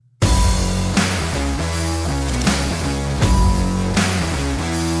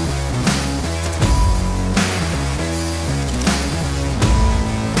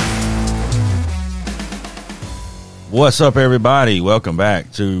What's up, everybody? Welcome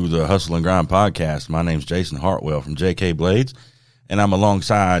back to the Hustle and Grind podcast. My name's Jason Hartwell from JK Blades, and I'm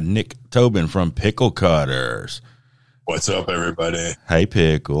alongside Nick Tobin from Pickle Cutters. What's up, everybody? Hey,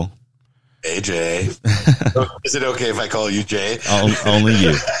 Pickle. Hey, Jay. Is it okay if I call you Jay? Only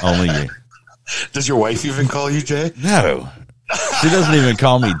you. Only you. Does your wife even call you Jay? No. She doesn't even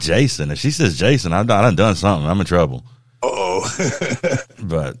call me Jason. If she says Jason, I've done something. I'm in trouble. Uh-oh.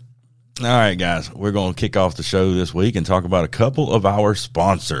 But, all right, guys, we're going to kick off the show this week and talk about a couple of our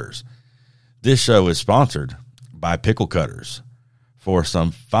sponsors. This show is sponsored by Pickle Cutters for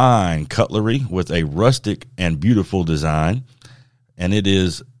some fine cutlery with a rustic and beautiful design, and it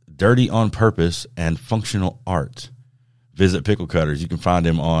is dirty on purpose and functional art. Visit Pickle Cutters. You can find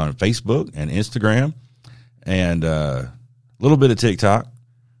them on Facebook and Instagram and a little bit of TikTok.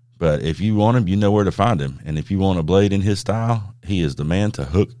 But if you want him, you know where to find him. And if you want a blade in his style, he is the man to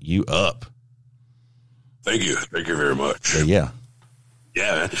hook you up. Thank you. Thank you very much. So, yeah.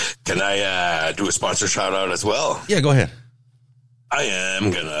 Yeah, man. Can I do a sponsor shout out as well? Yeah, go ahead. I am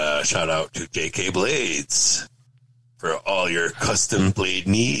going to shout out to JK Blades for all your custom blade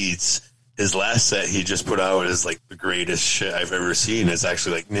needs. His last set he just put out is like the greatest shit I've ever seen. It's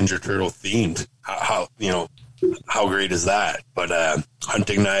actually like Ninja Turtle themed. How great is that? But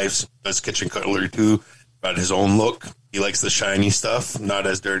hunting knives, does kitchen cutlery too. Got his own look. He likes the shiny stuff, not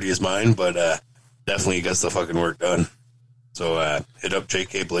as dirty as mine, but definitely gets the fucking work done. So hit up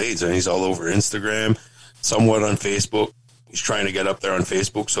JK Blades, and he's all over Instagram, somewhat on Facebook. He's trying to get up there on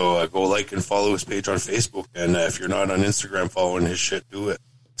Facebook, so go like and follow his page on Facebook. And if you're not on Instagram following his shit, do it.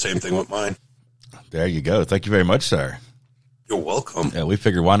 Same thing with mine. There you go. Thank you very much, sir. You're welcome. Yeah, we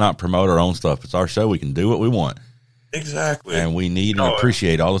figured why not promote our own stuff? It's our show. We can do what we want. Exactly. And we need and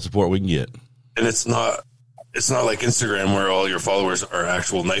appreciate all the support we can get. And it's not like Instagram where all your followers are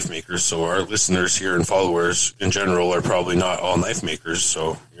actual knife makers. So our listeners here and followers in general are probably not all knife makers.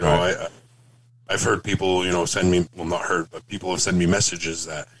 So, right. I've heard people, send me, well, not heard, but people have sent me messages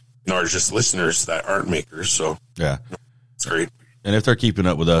that, are just listeners that aren't makers. So, yeah, it's great. And if they're keeping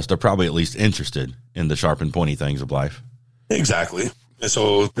up with us, they're probably at least interested in the sharp and pointy things of life. Exactly. And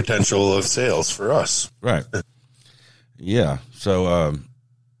so potential of sales for us. Right. Yeah. So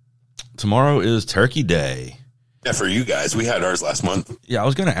tomorrow is Turkey Day. Yeah, for you guys. We had ours last month. Yeah, I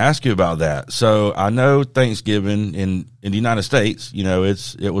was going to ask you about that. So I know Thanksgiving in the United States,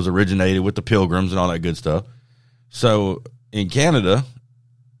 it was originated with the Pilgrims and all that good stuff. So in Canada,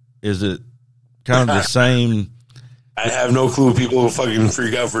 is it kind of the same? I have no clue. People will fucking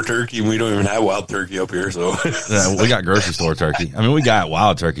freak out for turkey, and we don't even have wild turkey up here. So yeah, we got grocery store turkey. I mean, we got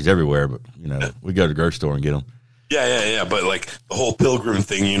wild turkeys everywhere, but we go to the grocery store and get them. Yeah. But like the whole pilgrim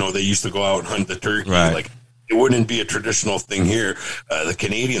thing, they used to go out and hunt the turkey. Right. Like it wouldn't be a traditional thing here. The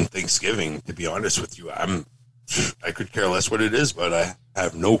Canadian Thanksgiving, to be honest with you, I could care less what it is, but I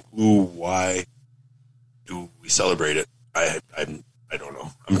have no clue why do we celebrate it. I don't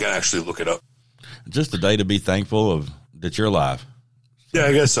know. I'm gonna actually look it up. Just a day to be thankful of that you're alive. Yeah,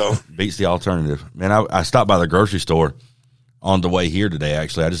 I guess so. Beats the alternative. Man, I stopped by the grocery store on the way here today,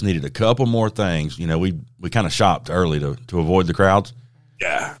 actually. I just needed a couple more things. We kind of shopped early to avoid the crowds.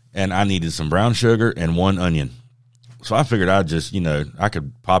 Yeah. And I needed some brown sugar and 1 onion. So I figured I'd just, I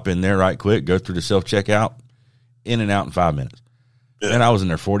could pop in there right quick, go through the self-checkout, in and out in 5 minutes. Yeah. And I was in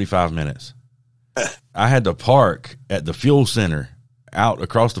there 45 minutes. I had to park at the fuel center out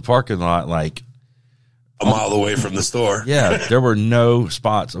across the parking lot like a mile away from the store. Yeah, there were no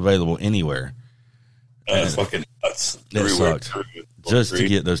spots available anywhere. That's fucking nuts. It sucked. Just to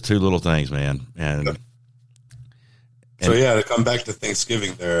get those 2 little things, man. And so to come back to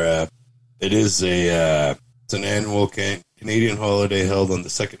Thanksgiving, it is it's an annual Canadian holiday held on the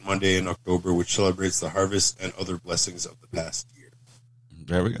second Monday in October, which celebrates the harvest and other blessings of the past year.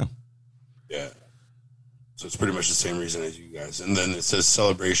 There we go. Yeah. So it's pretty much the same reason as you guys. And then it says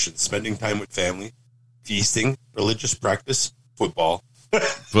celebration, spending time with family, feasting, religious practice, football.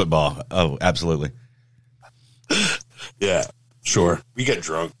 Football. Oh, absolutely. Yeah, sure. We get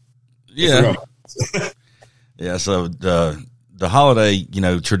drunk. Yeah. Yeah, so the holiday,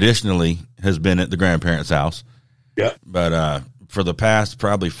 traditionally has been at the grandparents' house. Yeah. But for the past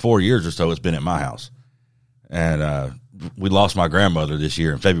probably 4 years or so, it's been at my house. And we lost my grandmother this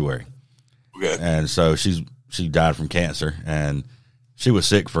year in February. Okay. And so she died from cancer, and she was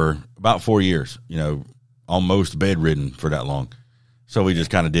sick for about 4 years, almost bedridden for that long. So we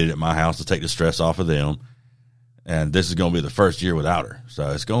just kind of did it at my house to take the stress off of them. And this is going to be the first year without her. So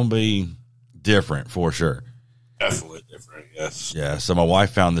it's going to be different for sure. Definitely different, yes. Yeah, so my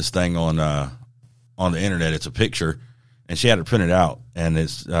wife found this thing on the internet. It's a picture, and she had it printed out. And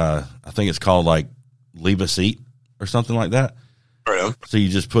it's I think it's called like Leave a Seat or something like that. Right on. So you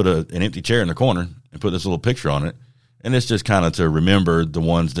just put an empty chair in the corner and put this little picture on it. And it's just kind of to remember the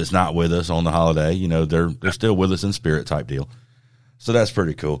ones that's not with us on the holiday. You know, they're still with us in spirit type deal. So that's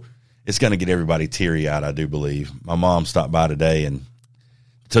pretty cool. It's going to get everybody teary-eyed, I do believe. My mom stopped by today and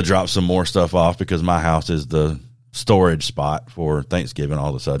to drop some more stuff off because my house is the storage spot for Thanksgiving all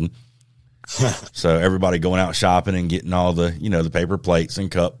of a sudden. So everybody going out shopping and getting all the, you know, the paper plates and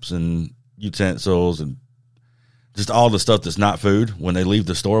cups and utensils and just all the stuff that's not food. When they leave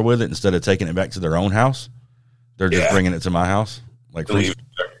the store with it, instead of taking it back to their own house, they're just bringing it to my house. Like free,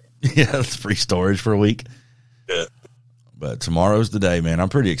 it's free storage for a week. Yeah. But tomorrow's the day, man. I'm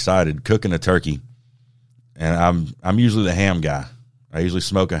pretty excited. Cooking a turkey. And I'm usually the ham guy. I usually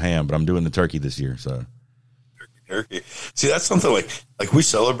smoke a ham, but I'm doing the turkey this year. So turkey. See, that's something like we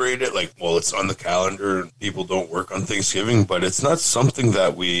celebrate it. Like, well, it's on the calendar. People don't work on Thanksgiving, but it's not something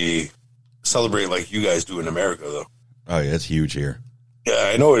that we celebrate like you guys do in America, though. Oh yeah, it's huge here.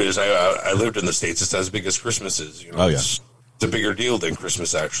 Yeah, I know it is. I lived in the States. It's as big as Christmas is. You know, it's a bigger deal than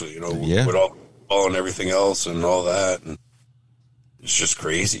Christmas, actually. You know, with all and everything else and all that, and it's just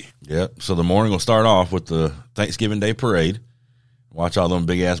crazy. Yep. So the morning will start off with the Thanksgiving Day parade. Watch all them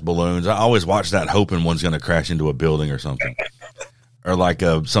big ass balloons. I always watch that, hoping one's going to crash into a building or something, or like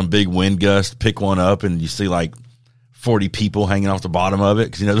some big wind gust. Pick one up and you see like 40 people hanging off the bottom of it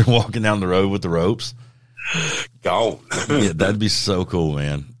because, you know, they're walking down the road with the ropes. Go. Yeah, that'd be so cool,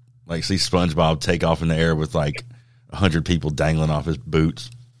 man. Like see SpongeBob take off in the air with like 100 people dangling off his boots.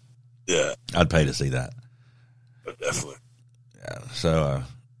 Yeah. I'd pay to see that. Definitely. Yeah. So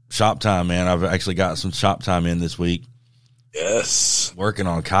shop time, man. I've actually got some shop time in this week. Yes. Working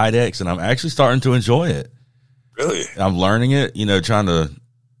on Kydex, and I'm actually starting to enjoy it. Really? I'm learning it. You know, trying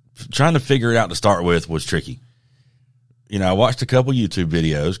to figure it out to start with was tricky. You know, I watched a couple YouTube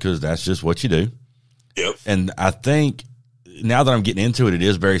videos because that's just what you do. Yep. And I think now that I'm getting into it, it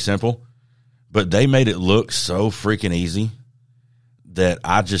is very simple, but they made it look so freaking easy that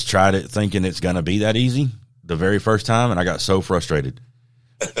I just tried it thinking it's going to be that easy the very first time, and I got so frustrated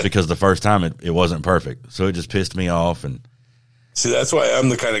because the first time it wasn't perfect. So it just pissed me off. And see, that's why I'm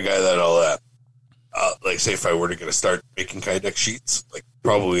the kind of guy that like, say if I were to get to start making Kydex sheets, like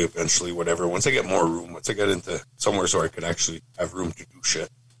probably eventually, whatever, once I get more room, once I get into somewhere so I could actually have room to do shit,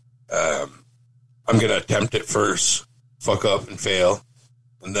 I'm going to attempt it first, fuck up and fail,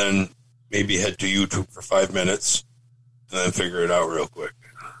 and then maybe head to YouTube for 5 minutes and then figure it out real quick.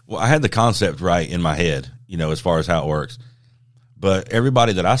 Well, I had the concept right in my head, you know, as far as how it works. But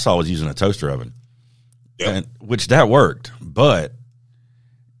everybody that I saw was using a toaster oven, which that worked. But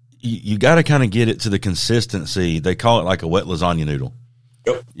you got to kind of get it to the consistency. They call it like a wet lasagna noodle,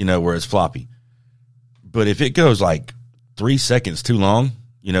 you know, where it's floppy. But if it goes like 3 seconds too long,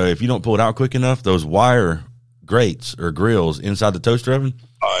 you know, if you don't pull it out quick enough, those wire grates or grills inside the toaster oven,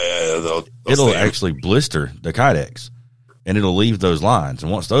 it'll actually blister the Kydex, and it'll leave those lines.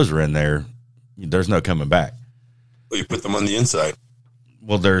 And once those are in there, there's no coming back. Well, you put them on the inside.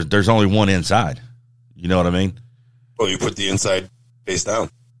 Well, there's only one inside. You know what I mean? Well, you put the inside face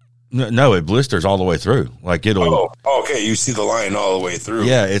down. No, it blisters all the way through. Like it'll. Oh, okay. You see the line all the way through.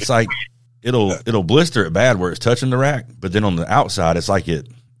 Yeah, it's like it'll blister it bad where it's touching the rack, but then on the outside, it's like it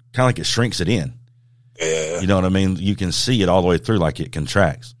kind of like it shrinks it in. Yeah. You know what I mean? You can see it all the way through, like it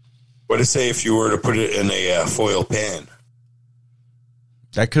contracts. What to say if you were to put it in a foil pan?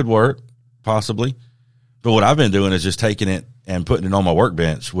 That could work, possibly. But what I've been doing is just taking it and putting it on my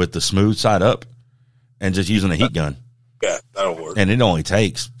workbench with the smooth side up and just using a heat gun. Yeah, that'll work. And it only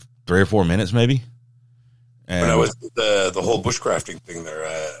takes 3 or 4 minutes, maybe. And when I was the whole bushcrafting thing there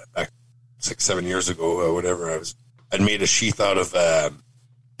back 6-7 years ago, whatever, I'd made a sheath out of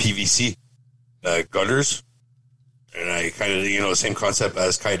PVC gutters, and I kind of, you know, the same concept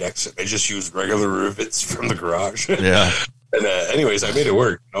as Kydex. I just used regular rivets from the garage. Yeah. And anyways, I made it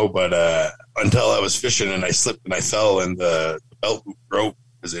work, you know, but until I was fishing and I slipped and I fell and the belt loop broke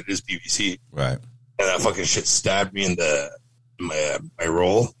because it is PVC. Right. And that fucking shit stabbed me in my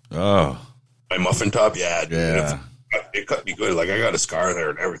roll. Oh. My muffin top, yeah. Dude, yeah. It cut me good. Like, I got a scar there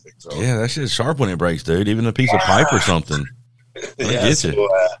and everything. So yeah, that shit's sharp when it breaks, dude. Even a piece of pipe or something. Yeah, so,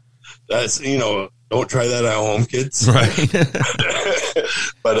 that's, you know, don't try that at home, kids. Right.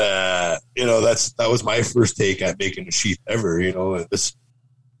 But, you know, that was my first take at making a sheath ever, you know.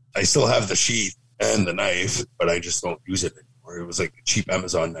 I still have the sheath and the knife, but I just don't use it anymore. It was like a cheap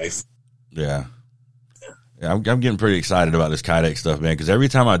Amazon knife. Yeah. Yeah, I'm getting pretty excited about this Kydex stuff, man, because every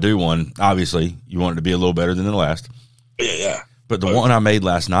time I do one, obviously, you want it to be a little better than the last. Yeah. But the one I made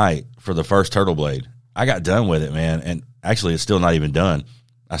last night for the first turtle blade, I got done with it, man, and actually it's still not even done.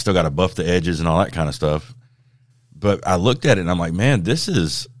 I still got to buff the edges and all that kind of stuff. But I looked at it and I'm like, man, this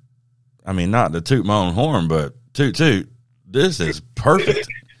is, I mean, not to toot my own horn, but toot toot, this is perfect.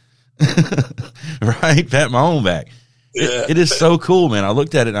 Right? Pat my own back. Yeah. It is so cool, man. I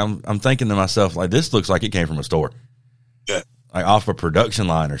looked at it and I'm thinking to myself, like, this looks like it came from a store. Yeah. Like off a production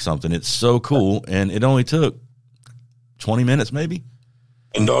line or something. It's so cool. And it only took 20 minutes maybe.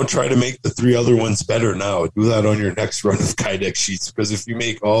 And don't try to make the 3 other ones better now. Do that on your next run of Kydex sheets, because if you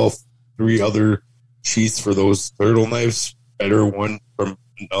make all 3 other sheets for those turtle knives better one from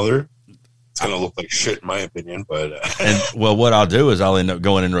another, it's going to look like shit in my opinion. But and well, what I'll do is I'll end up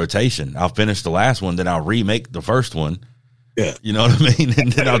going in rotation. I'll finish the last one, then I'll remake the first one. Yeah. You know what I mean?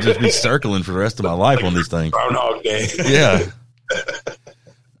 And then I'll just be circling for the rest of my life on these things. Groundhog Day. Yeah.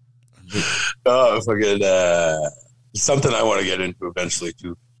 Oh, fucking, something I want to get into eventually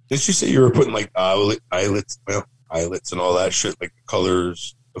too. Didn't you say you were putting like eyelets and all that shit, like the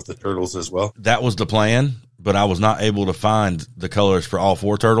colors of the turtles as well? That was the plan, but I was not able to find the colors for all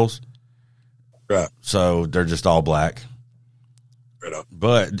 4 turtles. Right. So they're just all black. Right on.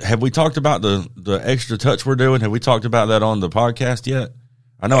 But have we talked about the extra touch we're doing? Have we talked about that on the podcast yet?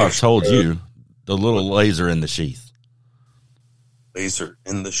 I know I've told you the little laser in the sheath. Laser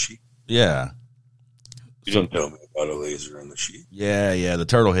in the sheath? Yeah. You didn't tell me about a laser in the sheath. Yeah, the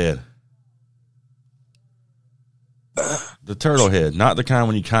turtle head. The turtle head, not the kind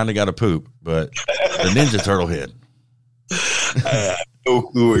when you kind of got to poop, but the Ninja Turtle head. I have no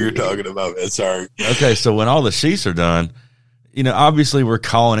clue what you're talking about, man. Sorry. Okay, so when all the sheaths are done, you know, obviously we're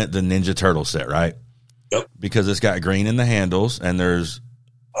calling it the Ninja Turtle set, right? Yep. Because it's got green in the handles and there's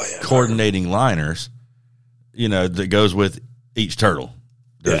coordinating liners, you know, that goes with each turtle.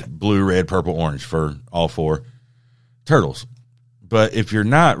 There's blue, red, purple, orange for all 4 turtles. But if you're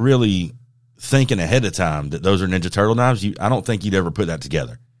not really thinking ahead of time that those are Ninja Turtle knives, I don't think you'd ever put that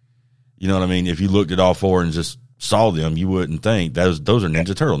together. You know what I mean? If you looked at all 4 and just saw them, you wouldn't think those are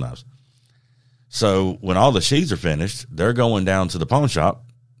Ninja Turtle knives. So when all the sheaths are finished, they're going down to the pawn shop,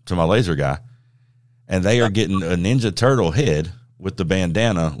 to my laser guy, and they are getting a Ninja Turtle head with the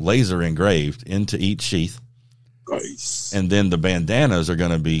bandana laser engraved into each sheath. Nice. And then the bandanas are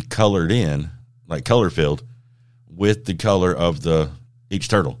going to be colored in, like color filled, with the color of each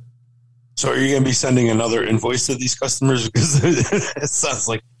turtle. So are you going to be sending another invoice to these customers? Because it sounds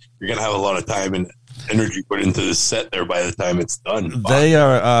like you're going to have a lot of time and energy put into this set there by the time it's done.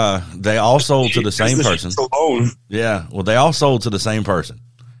 They all sold to the same person. Alone. Yeah. Well, they all sold to the same person.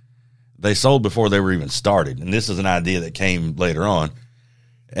 They sold before they were even started. And this is an idea that came later on.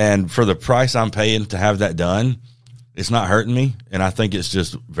 And for the price I'm paying to have that done, it's not hurting me. And I think it's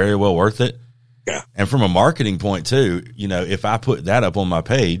just very well worth it. Yeah. And from a marketing point too, you know, if I put that up on my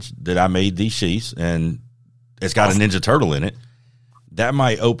page that I made these sheaths and it's got a Ninja Turtle in it, that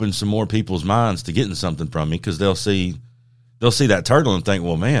might open some more people's minds to getting something from me, because they'll see that turtle and think,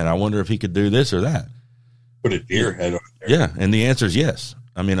 well, man, I wonder if he could do this or that. Put a deer head on there. Yeah, and the answer is yes.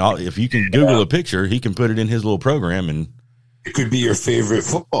 I mean, if you can Google a picture, he can put it in his little program, and it could be your favorite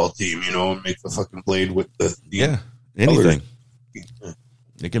football team, you know, and make the fucking blade with the anything.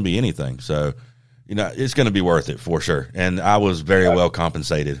 It can be anything. So, you know, it's going to be worth it for sure. And I was very well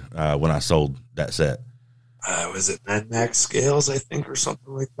compensated when I sold that set. Was it Mad Max scales, I think, or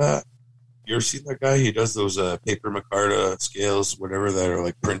something like that? You ever seen that guy? He does those paper micarta scales, whatever, that are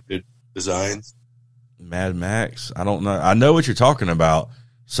like printed designs. Mad Max? I don't know. I know what you're talking about.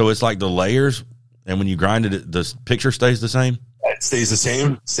 So it's like the layers, and when you grind it, the picture stays the same? It stays the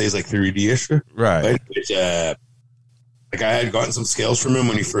same. It stays like 3D-ish. Right. Which, like I had gotten some scales from him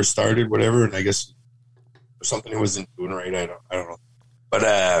when he first started, whatever, and I guess something he wasn't doing right. I don't know.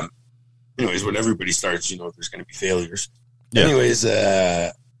 But anyways, when everybody starts, you know, there's going to be failures. Yeah. Anyways,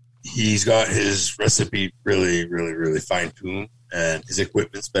 he's got his recipe really, really, really fine-tuned, and his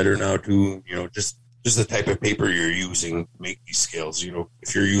equipment's better now, too. You know, just the type of paper you're using to make these scales. You know,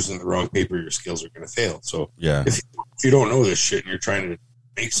 if you're using the wrong paper, your scales are going to fail. So yeah, if you don't know this shit and you're trying to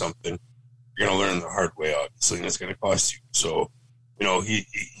make something, you're going to learn the hard way, obviously, and it's going to cost you. So, you know,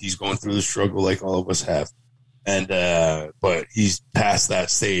 he's going through the struggle like all of us have. And, but he's past that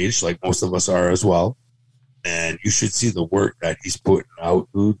stage, like most of us are as well. And you should see the work that he's putting out,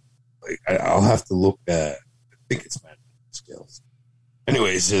 dude. Like, I'll have to look at, I think it's Mad Scales.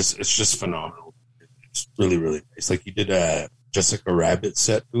 Anyways, it's just phenomenal. It's really, really nice. Like, he did a Jessica Rabbit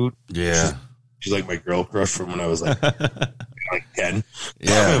set, dude. Yeah. She's like my girl crush from when I was like 10.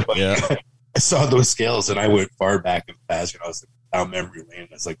 Yeah. But yeah. I saw those scales and I went far back in the past. You know, I was like down memory lane.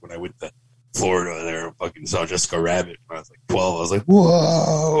 That's like when I went to Florida there and fucking saw Jessica Rabbit when I was like 12. I was like,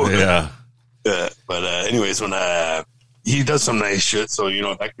 whoa. Yeah. But anyways, when he does some nice shit, so, you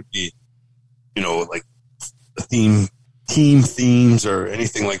know, that could be, you know, like team themes or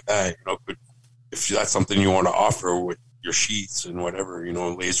anything like that, if that's something you want to offer with your sheets and whatever,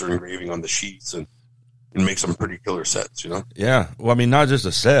 laser engraving on the sheets and make some pretty killer sets, Yeah. Well, I mean, not just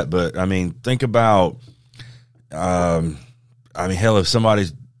a set, but I mean, think about, hell, if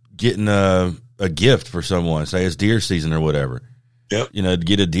somebody's getting a gift for someone, say it's deer season or whatever, yep. To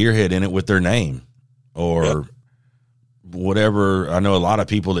get a deer head in it with their name or whatever. I know a lot of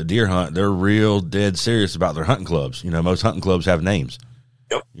people that deer hunt, they're real dead serious about their hunting clubs. Most hunting clubs have names.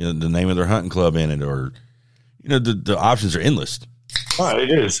 Yep. The name of their hunting club in it, or, the options are endless. Oh, it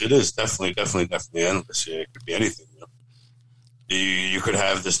is definitely endless. Yeah, it could be anything. You could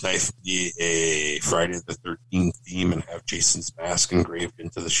have this knife be a Friday the 13th theme and have Jason's mask engraved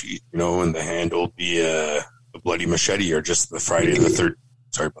into the sheet, and the handle be a bloody machete, or just the Friday the 13th.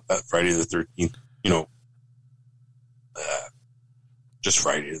 Sorry about that. Friday the 13th. Just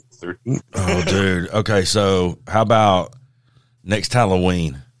Friday the 13th. Oh, dude. Okay, so how about next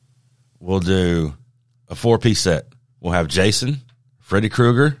Halloween? We'll do a 4-piece set. We'll have Jason, Freddy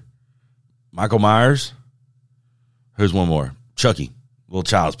Krueger, Michael Myers. Who's one more? Chucky. Little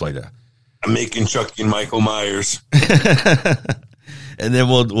child's play there. I'm making Chucky and Michael Myers. And then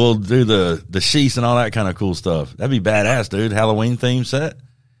we'll do the sheets and all that kind of cool stuff. That'd be badass, dude. Halloween theme set.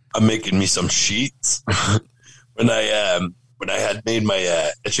 I'm making me some sheets. When I had made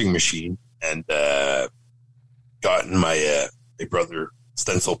my etching machine and gotten my brother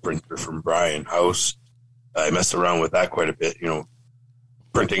stencil printer from Brian House, I messed around with that quite a bit,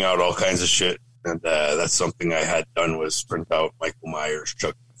 printing out all kinds of shit. And that's something I had done, was print out Michael Myers,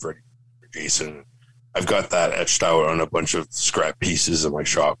 Chuck, Freddy, Jason. I've got that etched out on a bunch of scrap pieces in my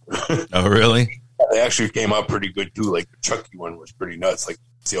shop. Oh, really? They actually came out pretty good too. Like the Chucky one was pretty nuts. Like,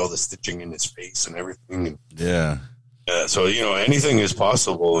 see all the stitching in his face and everything. And, yeah. So, anything is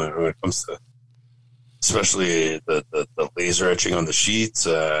possible when it comes to, especially the laser etching on the sheets.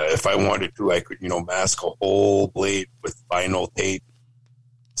 If I wanted to, I could, mask a whole blade with vinyl tape,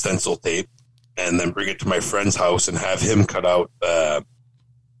 stencil tape, and then bring it to my friend's house and have him cut out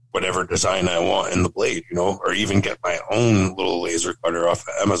whatever design I want in the blade, or even get my own little laser cutter off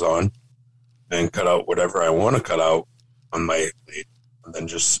of Amazon and cut out whatever I want to cut out on my blade and then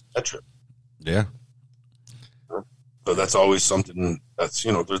just etch it. Yeah. So that's always something that's,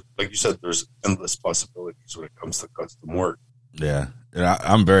 like you said, there's endless possibilities when it comes to custom work. Yeah.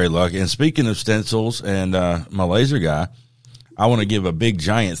 I'm very lucky. And speaking of stencils and my laser guy, I want to give a big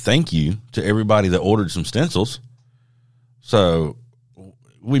giant thank you to everybody that ordered some stencils. So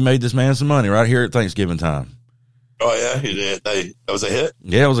we made this man some money right here at Thanksgiving time. Oh, yeah? He did. That was a hit?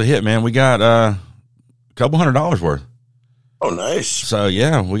 Yeah, it was a hit, man. We got a couple $100 worth. Oh, nice. So,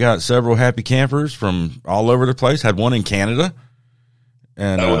 yeah, we got several happy campers from all over the place. Had one in Canada.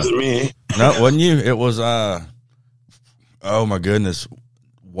 And that wasn't me. No, it wasn't you. It was, oh, my goodness,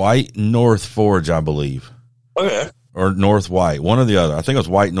 White North Forge, I believe. Okay. Or North White, one or the other. I think it was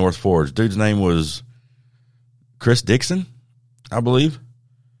White North Forge. Dude's name was Chris Dixon, I believe.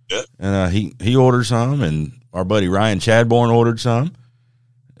 Yeah. And he ordered some, and our buddy Ryan Chadbourne ordered some,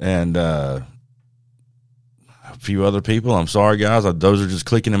 and a few other people. I'm sorry, guys. Those are just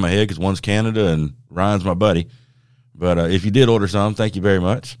clicking in my head because one's Canada and Ryan's my buddy. But if you did order some, thank you very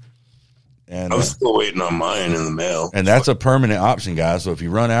much. And I was still waiting on mine in the mail. And that's a permanent option, guys. So if you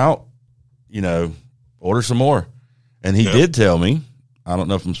run out, order some more. And he did tell me, I don't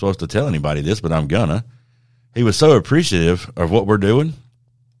know if I'm supposed to tell anybody this, but I'm gonna. He was so appreciative of what we're doing.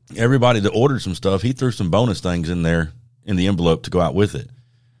 Everybody that ordered some stuff, he threw some bonus things in there in the envelope to go out with it.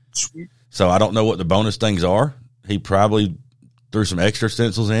 Sweet. So I don't know what the bonus things are. He probably threw some extra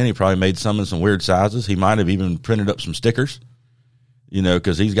stencils in. He probably made some in some weird sizes. He might have even printed up some stickers,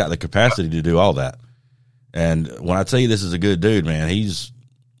 because he's got the capacity to do all that. And when I tell you this is a good dude, man, he's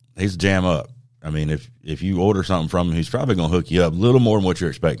jam up. I mean, if you order something from him, he's probably going to hook you up a little more than what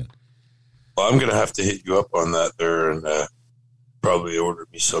you're expecting. Well, I'm going to have to hit you up on that there and probably order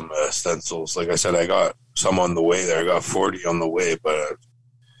me some stencils. Like I said, I got some on the way there. I got 40 on the way, but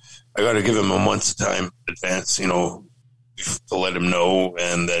I got to give him a month's time advance, to let him know.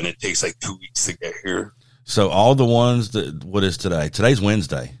 And then it takes like 2 weeks to get here. So all the ones what is today? Today's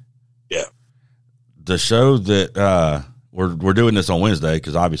Wednesday. Yeah. The show that we're doing this on Wednesday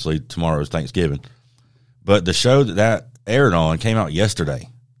because obviously tomorrow is Thanksgiving. But the show that aired on came out yesterday.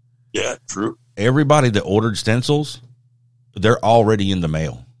 Yeah, true. Everybody that ordered stencils, they're already in the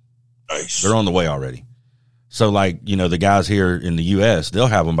mail. Nice. They're on the way already. So, the guys here in the U.S., they'll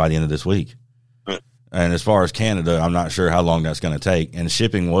have them by the end of this week. And as far as Canada, I'm not sure how long that's going to take. And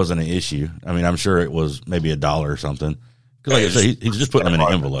shipping wasn't an issue. I mean, I'm sure it was maybe $1 or something. Because like I said, he's just putting them in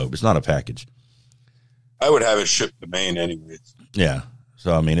an envelope. It's not a package. I would have it shipped to Maine anyways. Yeah.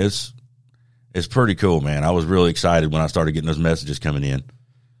 So, I mean, it's pretty cool, man. I was really excited when I started getting those messages coming in.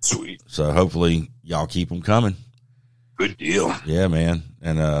 Sweet. So hopefully y'all keep them coming. Good deal. Yeah, man.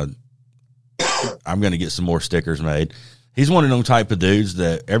 And I'm going to get some more stickers made. He's one of them type of dudes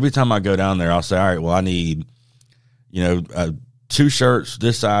that every time I go down there, I'll say, all right, well, I need, 2 shirts,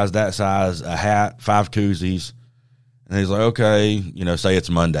 this size, that size, a hat, 5 koozies. And he's like, okay, say it's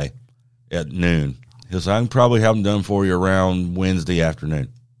Monday at noon. He'll say, I can probably have them done for you around Wednesday afternoon.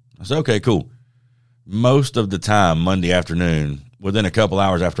 I said, okay, cool. Most of the time, Monday afternoon, within a couple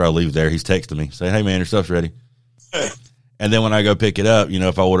hours after I leave there, he's texting me, saying, hey, man, your stuff's ready. Hey. And then when I go pick it up,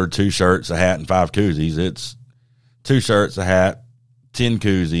 if I ordered 2 shirts, a hat, and 5 koozies, it's 2 shirts, a hat, 10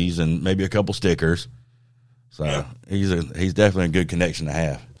 koozies, and maybe a couple stickers. So yeah. He's definitely a good connection to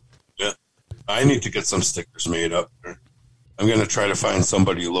have. Yeah. I need to get some stickers made up. I'm going to try to find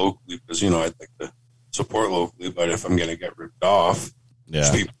somebody locally because, I'd like to support locally, but if I'm going to get ripped off,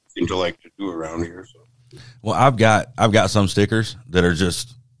 which people seem to like to do around here. So. Well, I've got some stickers that are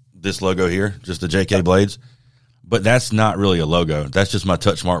just this logo here, just the JK Blades, but that's not really a logo. That's just my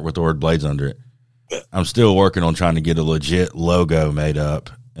touch mark with the word Blades under it. Yeah. I'm still working on trying to get a legit logo made up.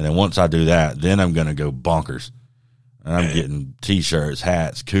 And then once I do that, then I'm going to go bonkers. And I'm getting T-shirts,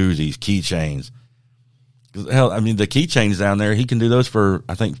 hats, koozies, keychains. Hell, I mean, the keychains down there, he can do those for,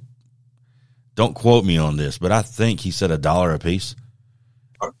 I think, don't quote me on this, but I think he said $1 a piece.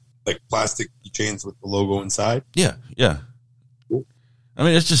 Like plastic keychains with the logo inside? Yeah, yeah. Cool. I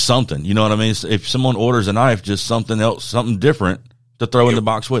mean, it's just something. You know what I mean? If someone orders a knife, just something else, something different to throw in the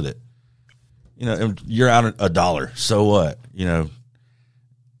box with it. You're out $1. So what?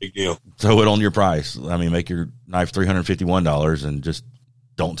 Big deal. Throw it on your price. I mean, make your knife $351 and just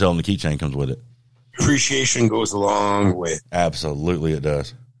don't tell them the keychain comes with it. Appreciation goes a long way. Absolutely, it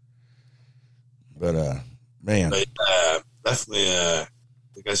does. But man, definitely.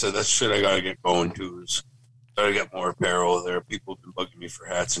 Like I said, that's shit I gotta get going to. Is gotta get more apparel. There are people who've been bugging me for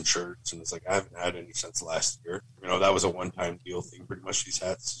hats and shirts, and it's like I haven't had any since last year. That was a one-time deal thing. Pretty much these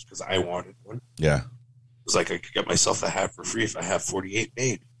hats because I wanted one. Yeah, it was like I could get myself a hat for free if I have 48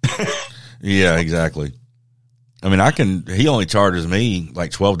 made. Yeah, exactly. I mean, he only charges me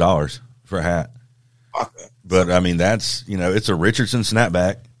like $12 for a hat. Okay. But I mean, that's, it's a Richardson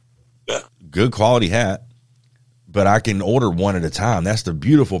snapback. Yeah. Good quality hat. But I can order one at a time. That's the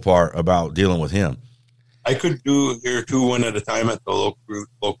beautiful part about dealing with him. I could do here 2 one at a time at the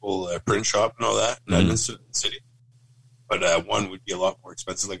local print shop and all that in Edmonton City. But one would be a lot more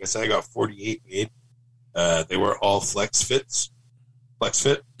expensive. Like I said, I got 48 made. They were all flex fit.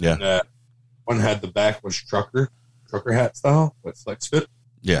 Yeah. And, one had the back was trucker hat style, but flex fit.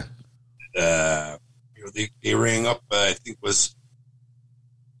 Yeah. They rang up. I think was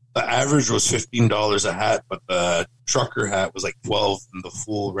the average was $15 a hat, but the trucker hat was like $12, and the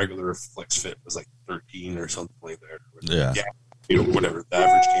full regular flex fit was like $13 or something like that. Yeah. Whatever. The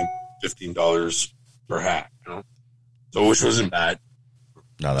average came $15 per hat. So which wasn't bad.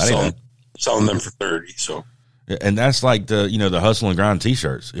 No, that ain't bad. Selling them for $30. So. And that's like the Hustle and Grind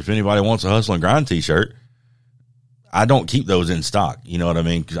T-shirts. If anybody wants a Hustle and Grind T-shirt, I don't keep those in stock. You know what I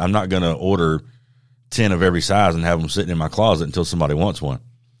mean? Because I'm not going to order 10 of every size and have them sitting in my closet until somebody wants one.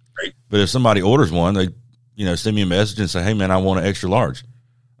 Right. But if somebody orders one, they, send me a message and say, hey, man, I want an extra large.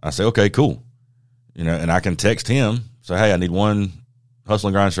 I say, okay, cool. And I can text him, say, hey, I need one Hustle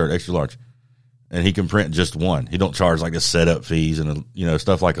and Grind shirt, extra large. And he can print just one. He don't charge like the setup fees and,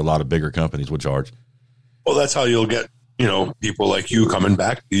 stuff like a lot of bigger companies would charge. Well, that's how you'll get, people like you coming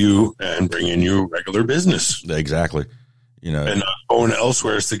back to you and bringing you regular business. Exactly. And not going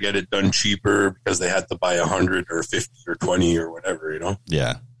elsewhere to get it done cheaper because they had to buy 100 or 50 or 20 or whatever,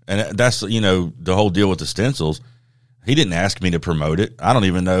 Yeah. And that's, the whole deal with the stencils. He didn't ask me to promote it. I don't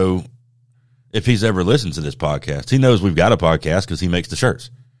even know if he's ever listened to this podcast. He knows we've got a podcast because he makes the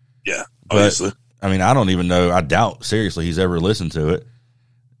shirts. Yeah, obviously. But, I mean, I don't even know. I doubt seriously he's ever listened to it.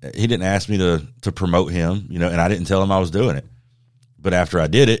 He didn't ask me to promote him, and I didn't tell him I was doing it. But after I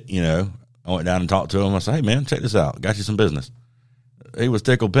did it, I went down and talked to him. I said, hey, man, check this out. Got you some business. He was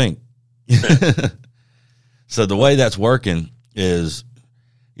tickled pink. So the way that's working is,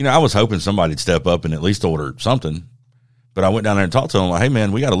 I was hoping somebody'd step up and at least order something. But I went down there and talked to him like, hey,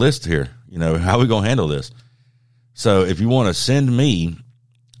 man, we got a list here. How are we going to handle this? So if you want to send me,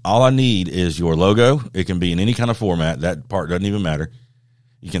 all I need is your logo. It can be in any kind of format. That part doesn't even matter.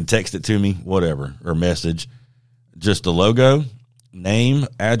 You can text it to me, whatever, or message. Just the logo, name,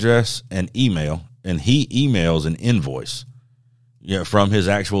 address, and email. And he emails an invoice from his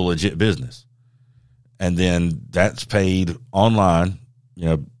actual legit business. And then that's paid online,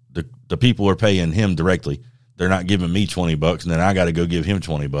 the people are paying him directly. They're not giving me $20 and then I got to go give him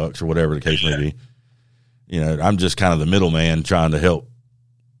 $20 or whatever the case may be. You know, I'm just kind of the middleman trying to help,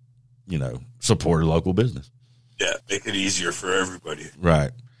 you know, support a local business. Yeah, make it easier for everybody.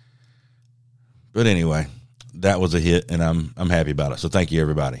 Right. But anyway, that was a hit, and I'm happy about it. So thank you,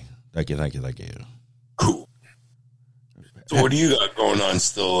 everybody. Thank you. Cool. So what do you got going on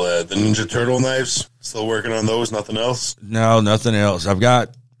still? The Ninja Turtle knives? Still working on those? Nothing else? No, nothing else. I've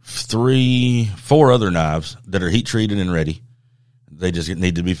got 4 other knives that are heat treated and ready. They just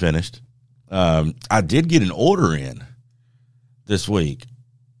need to be finished. I did get an order in this week,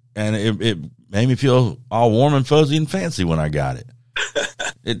 and it made me feel all warm and fuzzy and fancy when I got it.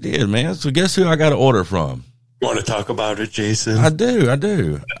 It did, man. So guess who I got an order from? You want to talk about it, Jason? I do.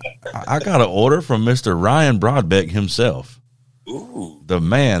 I got an order from Mr. Ryan Broadbeck himself. Ooh. The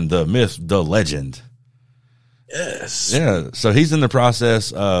man, the myth, the legend. Yes. Yeah. So he's in the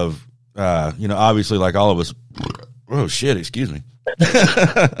process of, you know, obviously like all of us. Oh, shit. Excuse me.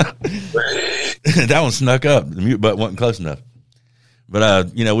 That one snuck up. The mute button wasn't close enough.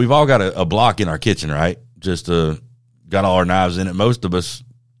 But, you know, we've all got a block in our kitchen, right? Just got all our knives in it. Most of us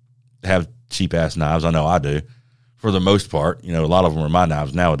have cheap-ass knives. I know I do for the most part. You know, a lot of them are my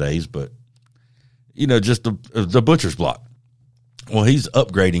knives nowadays. But, you know, just the butcher's block. Well, he's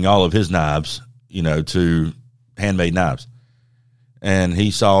upgrading all of his knives, you know, to handmade knives. And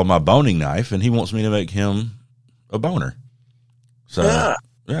he saw my boning knife, and he wants me to make him a boner. So,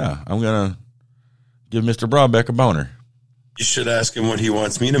 yeah I'm going to give Mr. Broadbeck a boner. You should ask him what he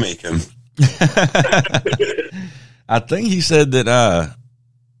wants me to make him. I think he said that,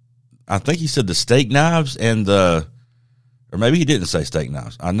 the steak knives and or maybe he didn't say steak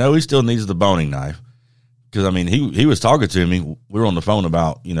knives. I know he still needs the boning knife. Because, I mean, he was talking to me. We were on the phone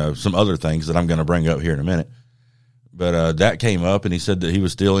about, you know, some other things that I'm going to bring up here in a minute. But that came up, and he said that he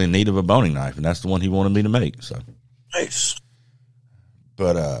was still in need of a boning knife, and that's the one he wanted me to make. So nice.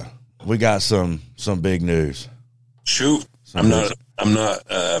 But we got some big news. Shoot. I'm not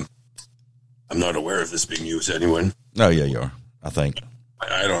aware of this being used, anyone. Oh, yeah, you are, I think.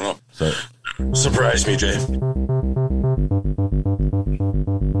 I don't know. So, surprise me, Jay.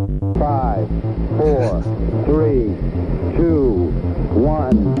 5, 4, 3, 2,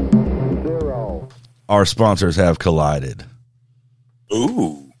 1, 0. Our sponsors have collided.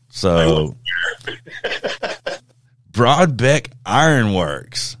 Ooh. So, Broadbeck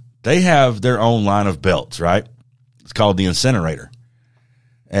Ironworks, they have their own line of belts, right? It's called the Incinerator.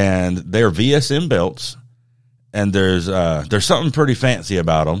 And they're VSM belts. And there's something pretty fancy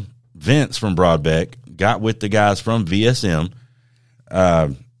about them. Vince from Broadbeck got with the guys from VSM.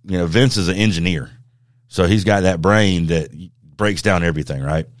 You know, Vince is an engineer, so he's got that brain that breaks down everything,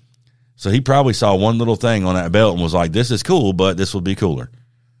 right? So he probably saw one little thing on that belt and was like, this is cool, but this will be cooler.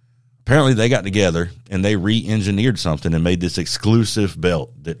 Apparently they got together and they re-engineered something and made this exclusive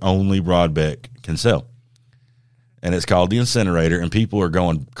belt that only Broadbeck can sell. And it's called the Incinerator, and people are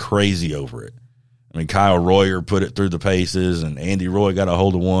going crazy over it. I mean, Kyle Royer put it through the paces, and Andy Roy got a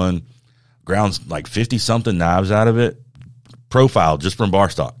hold of one, grounds like 50-something knives out of it, profiled just from bar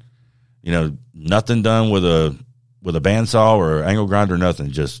stock. You know, nothing done with a bandsaw or angle grinder,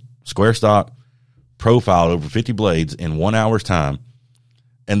 nothing. Just square stock, profiled over 50 blades in 1 hour's time,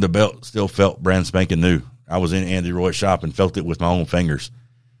 and the belt still felt brand spanking new. I was in Andy Roy's shop and felt it with my own fingers.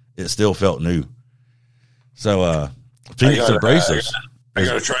 It still felt new. So, Phoenix Abrasives. I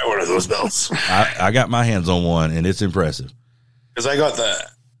got to try one of those belts. I got my hands on one, and it's impressive. Because I got the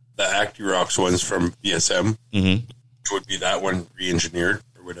ActiRox ones from BSM. Mm-hmm. It would be that one re-engineered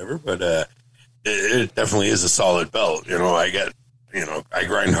or whatever, but it definitely is a solid belt. You know, I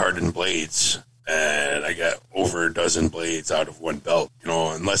grind hardened blades, and I get over a dozen blades out of one belt. You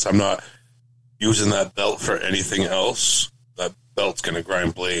know, unless I'm not using that belt for anything else, that belt's going to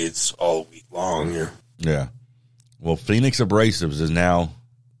grind blades all week long. Yeah. Yeah. Well, Phoenix Abrasives is now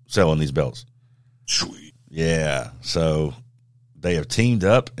selling these belts. Sweet. Yeah. So they have teamed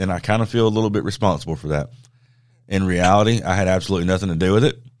up, and I kind of feel a little bit responsible for that. In reality, I had absolutely nothing to do with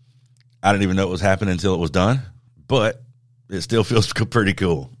it. I didn't even know it was happening until it was done, but it still feels pretty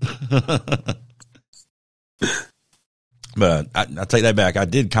cool. But I take that back. I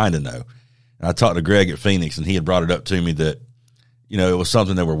did kind of know. And I talked to Greg at Phoenix, and he had brought it up to me that, you know, it was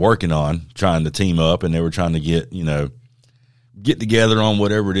something they were working on, trying to team up, and they were trying to get together on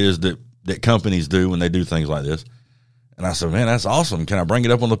whatever it is that companies do when they do things like this. And I said, man, that's awesome. Can I bring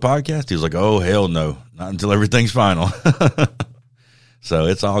it up on the podcast? He was like, oh, hell no, not until everything's final. So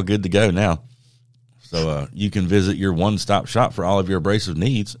it's all good to go now. So you can visit your one-stop shop for all of your abrasive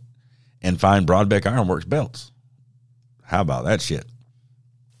needs and find Broadbeck Ironworks belts. How about that shit?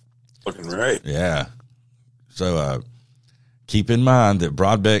 Looking right. Yeah. So keep in mind that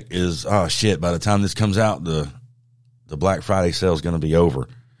Broadbeck is, oh shit, by the time this comes out, the Black Friday sale is going to be over.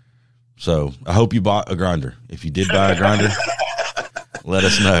 So I hope you bought a grinder. If you did buy a grinder, let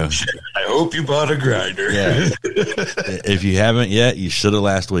us know. I hope you bought a grinder. Yeah. If you haven't yet, you should have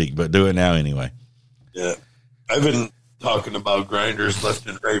last week, but do it now anyway. Yeah. I've been talking about grinders left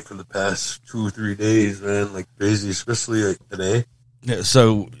and right for the past 2 or 3 days, man, like crazy, especially like today. Yeah,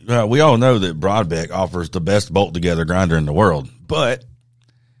 so we all know that Broadbeck offers the best bolt together grinder in the world, but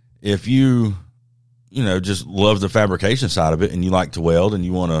if you just love the fabrication side of it and you like to weld and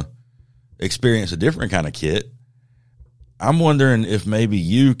you want to experience a different kind of kit, I'm wondering if maybe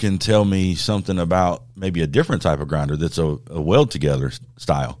you can tell me something about maybe a different type of grinder that's a weld together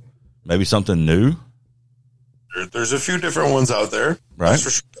style, maybe something new. There's a few different ones out there, right? That's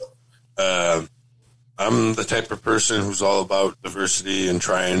for sure. I'm the type of person who's all about diversity and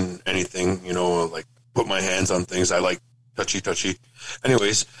trying anything, like put my hands on things. I like touchy.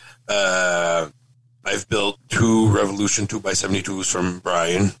 Anyways, I've built 2 Revolution 2x72s from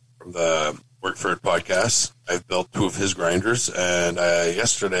Brian from the Work For It podcast. I've built 2 of his grinders, and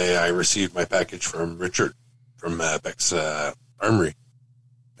yesterday I received my package from Richard from Beck's Armory,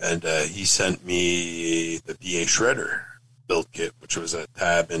 and he sent me the BA Shredder build kit, which was a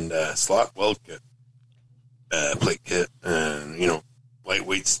tab and slot weld kit. Plate kit and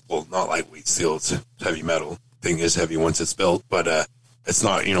lightweight, well, not lightweight steel, it's heavy metal. Thing is heavy once it's built, but it's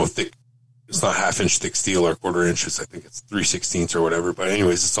not thick, it's not 1/2 inch thick steel or 1/4 inches. I think it's 3/16 or whatever, but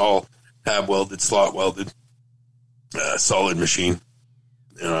anyways, it's all tab welded, slot welded, solid machine.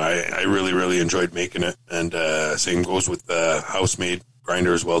 I really enjoyed making it, and same goes with the house made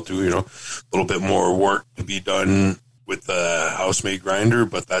grinder as well too. A little bit more work to be done with the house made grinder,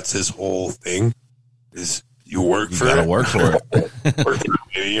 but that's his whole thing is you gotta work for it.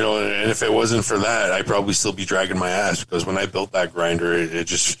 And if it wasn't for that, I'd probably still be dragging my ass, because when I built that grinder, it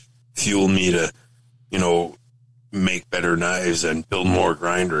just fueled me to, make better knives and build more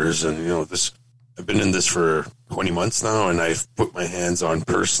grinders. And, I've been in this for 20 months now, and I've put my hands on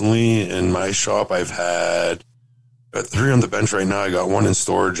personally in my shop. I've got 3 on the bench right now. I got 1 in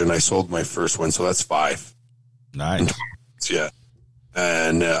storage, and I sold my first one. So that's 5. Nice. Yeah.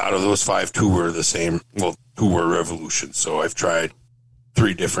 And out of those 5, 2 were the same. Well, 2 were Revolution. So I've tried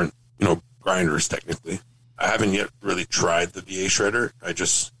 3 different, grinders technically. I haven't yet really tried the VA Shredder. I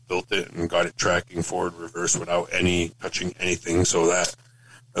just built it and got it tracking forward, reverse without touching anything. So that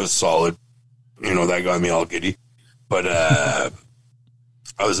was solid. That got me all giddy. But I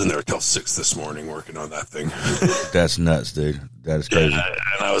was in there till 6 this morning working on that thing. That's nuts, dude. That is crazy. Yeah,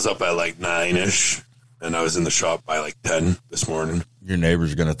 and I was up at like 9-ish, and I was in the shop by like 10 this morning. Your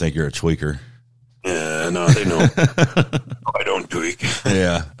neighbors are going to think you're a tweaker. Yeah, no, they know. I don't tweak.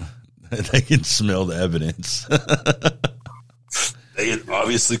 Yeah. They can smell the evidence. They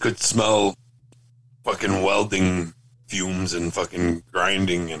obviously could smell fucking welding fumes and fucking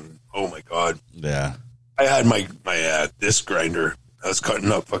grinding, and oh my God. Yeah. I had my disc grinder. I was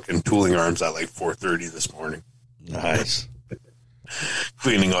cutting up fucking tooling arms at like 4:30 this morning. Nice.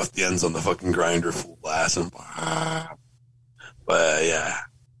 Cleaning off the ends on the fucking grinder full blast. And,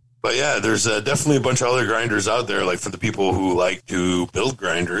 But yeah, there's definitely a bunch of other grinders out there, like for the people who like to build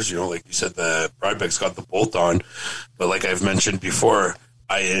grinders. Like you said, the Broadbeck's got the bolt on. But like I've mentioned before,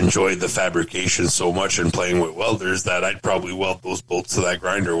 I enjoy the fabrication so much and playing with welders that I'd probably weld those bolts to that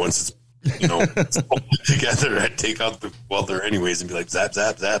grinder once it's, it's bolted together. I'd take out the welder anyways and be like, zap,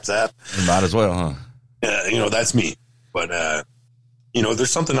 zap, zap, zap. You might as well, huh? Yeah, that's me. But,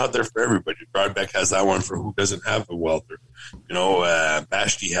 there's something out there for everybody. Broadbeck has that one for who doesn't have a welder.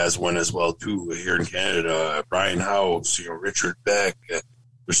 Bashti has one as well, too, here in Canada. Brian House, Richard Beck.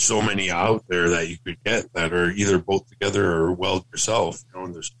 There's so many out there that you could get that are either bolt together or weld yourself.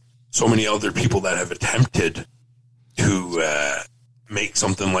 And there's so many other people that have attempted to make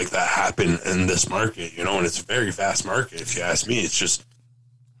something like that happen in this market, and it's a very fast market. If you ask me, it's just,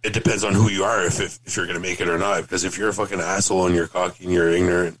 it depends on who you are, if you're going to make it or not. Because if you're a fucking asshole and you're cocky and you're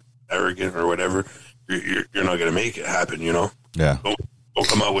ignorant, arrogant or whatever, you're not going to make it happen, Yeah. Don't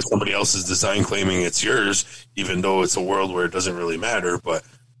come out with somebody else's design claiming it's yours, even though it's a world where it doesn't really matter. But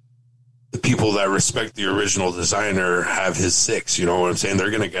the people that respect the original designer have his 6, you know what I'm saying? They're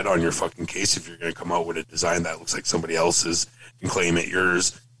going to get on your fucking case if you're going to come out with a design that looks like somebody else's and claim it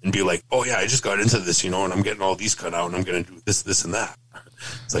yours and be like, oh yeah, I just got into this, and I'm getting all these cut out and I'm going to do this, this, and that.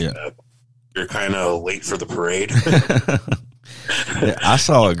 It's like, you're kind of late for the parade. Yeah, I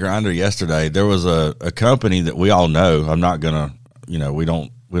saw a grinder yesterday. There was a company that we all know. I'm not going to, we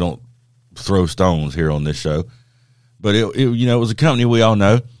don't throw stones here on this show, but it was a company we all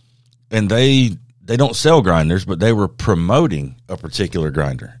know. and they don't sell grinders, but they were promoting a particular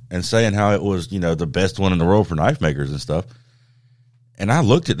grinder and saying how it was, the best one in the world for knife makers and stuff. And I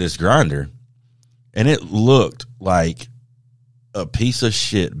looked at this grinder, and it looked like a piece of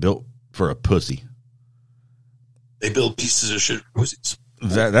shit built for a pussy. They build pieces of shit for pussies.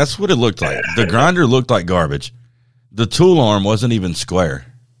 That's what it looked like. The grinder looked like garbage. The tool arm wasn't even square.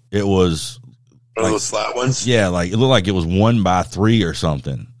 It was one of those flat ones. Yeah, like it looked like it was 1x3 or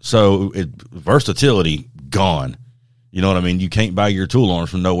something. So versatility gone. You know what I mean? You can't buy your tool arms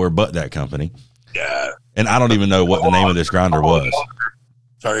from nowhere but that company. Yeah. And I don't even know what the name of this grinder was.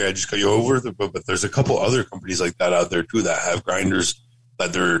 Sorry, I just cut you over, but there's a couple other companies like that out there too that have grinders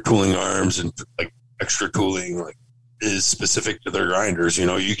that their tooling arms and like extra tooling like is specific to their grinders.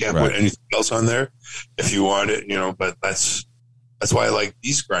 You can't put anything else on there if you want it. But that's why I like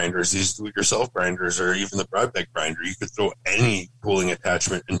these grinders, these do-it-yourself grinders, or even the Broadbeck grinder. You could throw any tooling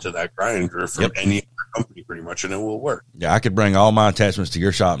attachment into that grinder from any other company, pretty much, and it will work. Yeah, I could bring all my attachments to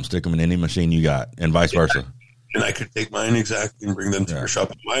your shop and stick them in any machine you got, and vice versa. And I could take mine exactly and bring them to your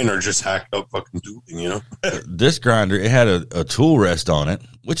shop. Mine are just hacked up fucking tubing, This grinder, it had a tool rest on it,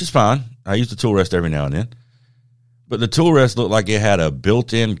 which is fine. I use the tool rest every now and then. But the tool rest looked like it had a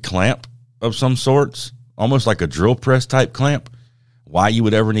built-in clamp of some sorts, almost like a drill press type clamp. Why you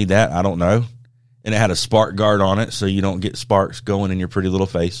would ever need that, I don't know. And it had a spark guard on it so you don't get sparks going in your pretty little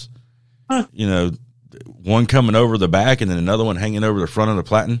face. Huh. One coming over the back and then another one hanging over the front of the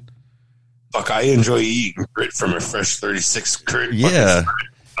platen. Fuck, I enjoy eating grit from a fresh 36 grit. Yeah.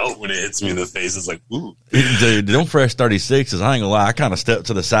 When it hits me in the face, it's like, ooh. Dude, them fresh 36s, I ain't gonna lie, I kind of stepped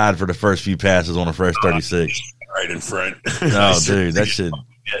to the side for the first few passes on a fresh 36. Right in front. Oh, dude, that shit,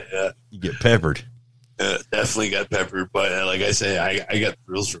 you get peppered. Definitely got peppered, but like I say, I got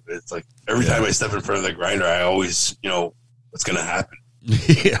thrills from it. It's like every time I step in front of the grinder, I always, what's going to happen?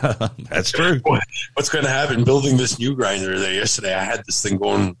 Yeah, that's true. What's going to happen? Building this new grinder there yesterday, I had this thing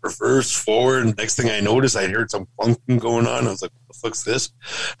going reverse, forward, and next thing I noticed, I heard some clunking going on. I was like, what the fuck's this?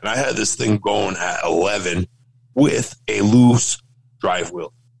 And I had this thing going at 11 with a loose drive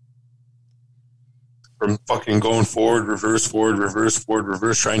wheel. From fucking going forward, reverse,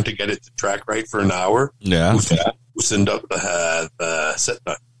 trying to get it to track right for an hour. Yeah. Loosened up the set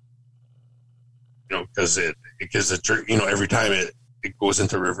nut. Because every time it goes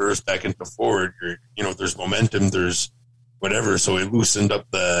into reverse, back into forward, there's momentum, there's whatever. So it loosened up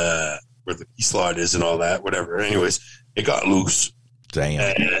where the key slot is and all that, whatever. Anyways, it got loose.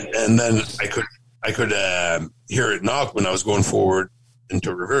 Damn. And then I could hear it knock when I was going forward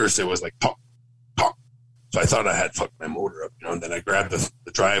into reverse. It was like, pop. So I thought I had fucked my motor up, and then I grabbed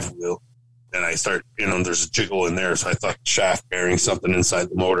the drive wheel and I start, there's a jiggle in there. So I thought shaft bearing something inside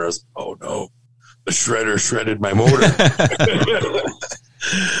the motor. I was like, oh no, the shredder shredded my motor.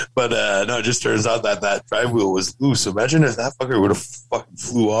 But no, it just turns out that drive wheel was loose. Imagine if that fucker would have fucking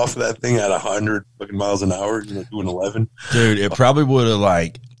flew off of that thing at 100 fucking miles an hour, doing 11. Dude, it probably would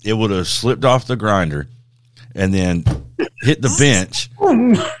have slipped off the grinder and then hit the bench.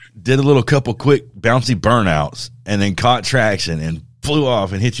 Did a little couple quick bouncy burnouts and then caught traction and flew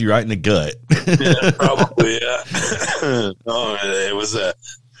off and hit you right in the gut. Yeah, probably, yeah. No, it was,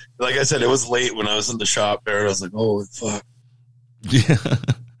 like I said, it was late when I was in the shop there. I was like, oh, fuck. Yeah.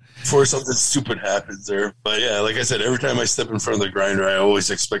 Before something stupid happens there. But yeah, like I said, every time I step in front of the grinder, I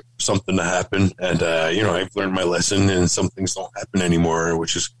always expect something to happen. And, I've learned my lesson and some things don't happen anymore,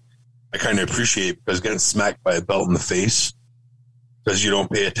 which is, I kind of appreciate because getting smacked by a belt in the face because you don't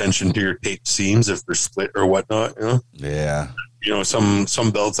pay attention to your tape seams if they're split or whatnot, Yeah.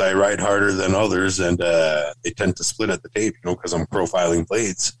 Some belts I ride harder than others, and they tend to split at the tape, because I'm profiling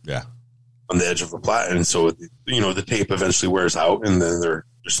blades. Yeah. On the edge of a platen, so the tape eventually wears out, and then they're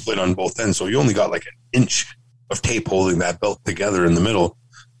split on both ends. So you only got like an inch of tape holding that belt together in the middle.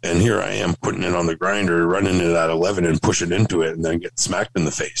 And here I am putting it on the grinder, running it at 11, and pushing into it, and then get smacked in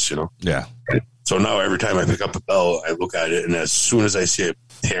the face. Yeah. So now every time I pick up a belt, I look at it, and as soon as I see a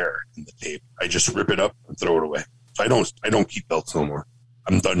tear in the tape, I just rip it up and throw it away. So I don't keep belts no more.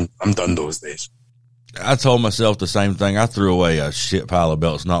 I'm done those days. I told myself the same thing. I threw away a shit pile of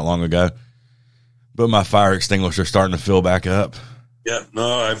belts not long ago, but my fire extinguisher's starting to fill back up. Yeah,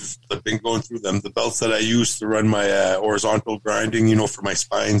 no, I've been going through them. The belts that I use to run my horizontal grinding, for my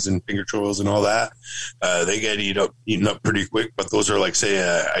spines and finger choils and all that, they get eaten up pretty quick. But those are like, say,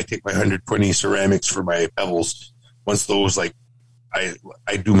 I take my 120 ceramics for my pebbles. Once those, like, I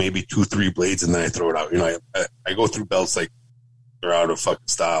do maybe 2-3 blades and then I throw it out. I go through belts like they're out of fucking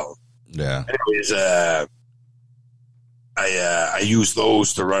style. Yeah. Anyways, I use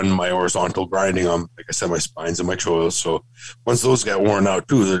those to run my horizontal grinding on, like I said, my spines and my choils. So once those got worn out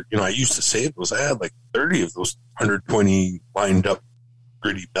too, I used to save those. I had like 30 of those 120 lined up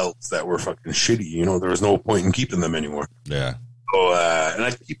gritty belts that were fucking shitty. There was no point in keeping them anymore. Yeah. So, and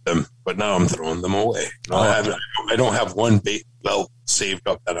I keep them, but now I'm throwing them away. I don't have one belt saved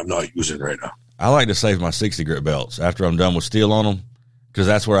up that I'm not using right now. I like to save my 60 grit belts after I'm done with steel on them, because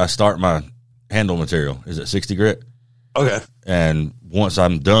that's where I start my handle material, is at 60 grit. Okay. And once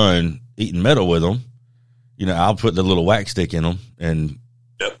I'm done eating metal with them, I'll put the little wax stick in them and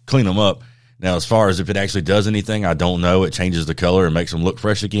clean them up. Now, as far as if it actually does anything, I don't know. It changes the color and makes them look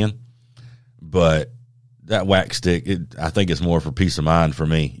fresh again. But that wax stick, I think it's more for peace of mind for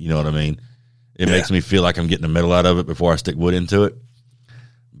me. You know what I mean? It makes me feel like I'm getting the metal out of it before I stick wood into it.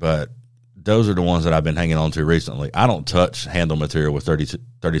 But those are the ones that I've been hanging on to recently. I don't touch handle material with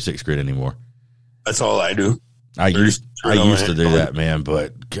 36 grit anymore. That's all I do. I used to do that, man,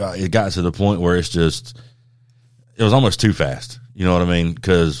 but God, it got to the point where it was almost too fast. You know what I mean?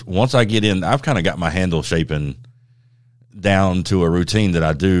 Because once I get in, I've kind of got my handle shaping down to a routine that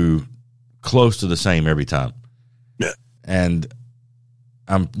I do close to the same every time. Yeah. And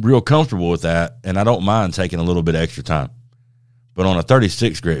I'm real comfortable with that, and I don't mind taking a little bit of extra time. But on a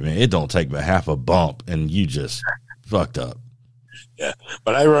 36 grit, man, it don't take but half a bump, and you just fucked up. Yeah,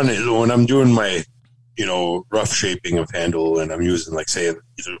 but I run it when I'm doing my rough shaping of handle, and I'm using, like, say,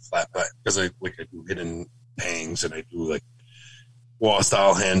 either flat, because I do hidden tangs, and I do, like,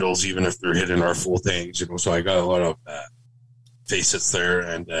 wall-style handles, even if they're hidden or full tangs, so I got a lot of facets there,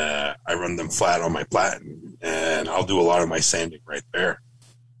 and I run them flat on my platen, and I'll do a lot of my sanding right there.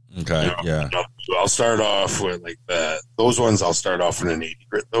 Okay, yeah. I'll start off with, like, those ones I'll start off with an 80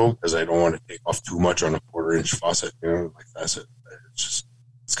 grit, though, because I don't want to take off too much on a 1/4-inch faucet, like facet.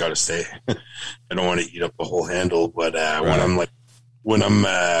 It's got to stay. I don't want to eat up the whole handle, but when I'm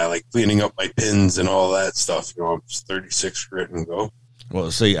cleaning up my pins and all that stuff, I'm just 36 grit and go. Well,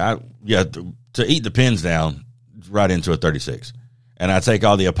 see, to eat the pins down right into a 36, and I take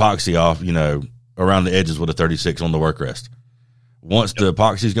all the epoxy off, around the edges with a 36 on the work rest. Once the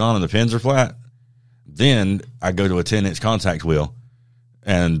epoxy's gone and the pins are flat, then I go to a 10-inch contact wheel,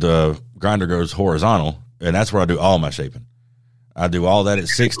 and the grinder goes horizontal, and that's where I do all my shaping. I do all that at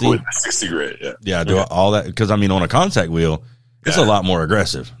 60. 60 grit, yeah. Yeah, I do all that because, on a contact wheel, it's a lot more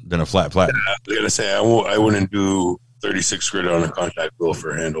aggressive than a flat platen. Yeah, I gotta say, I wouldn't do 36 grit on a contact wheel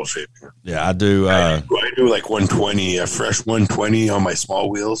for handle shaping. Yeah, I do. I do like 120, a fresh 120 on my small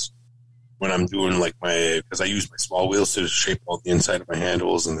wheels when I'm doing because I use my small wheels to shape all the inside of my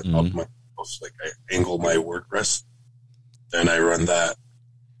handles and the top of my handles. Like, I angle my work rest, then I run that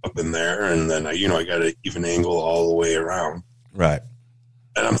up in there, and then I got an even angle all the way around. Right.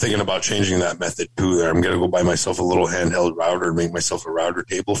 And I'm thinking about changing that method too. There, I'm going to go buy myself a little handheld router and make myself a router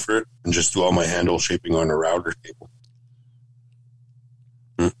table for it, and just do all my handle shaping on a router table.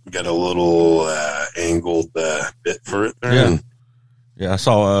 Got a little angled bit for it there. Yeah. Yeah, I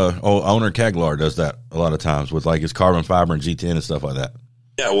saw owner Kaglar does that a lot of times with his carbon fiber and G10 and stuff like that.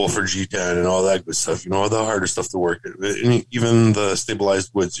 Yeah, well, for G10 and all that good stuff, the harder stuff to work at. And even the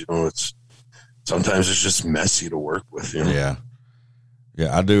stabilized woods, sometimes it's just messy to work with. Yeah.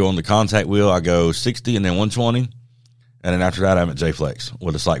 Yeah, I do on the contact wheel. I go 60 and then 120. And then after that, I'm at J-Flex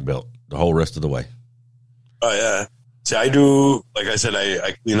with a slack belt the whole rest of the way. Oh, yeah. See, I do, like I said,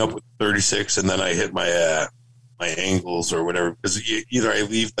 I clean up with 36 and then I hit my my angles or whatever, because either I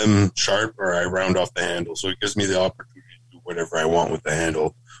leave them sharp or I round off the handle. So it gives me the opportunity to do whatever I want with the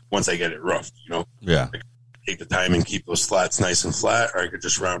handle once I get it roughed, Yeah. I take the time and keep those slats nice and flat, or I could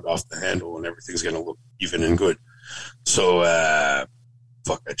just round off the handle and everything's going to look even and good. So, I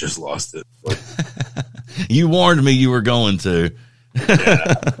just lost it. You warned me you were going to.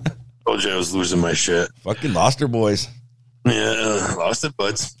 Yeah. Told you I was losing my shit. Fucking lost her, boys. Yeah, lost it,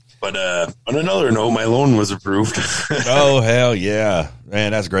 buds. But on another note, my loan was approved. Oh, hell yeah.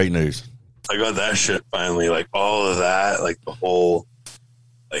 Man, that's great news. I got that shit finally. Like, all of that, like, the whole,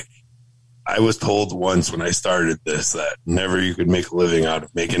 like, I was told once when I started this that never you could make a living out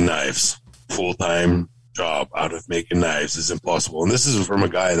of making knives. Full-time job out of making knives is impossible. And this is from a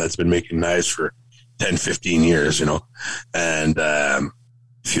guy that's been making knives for 10, 15 years, And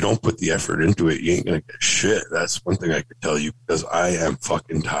if you don't put the effort into it, you ain't going to get shit. That's one thing I could tell you, because I am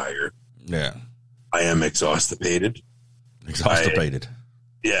fucking tired. Yeah. I am exhausted.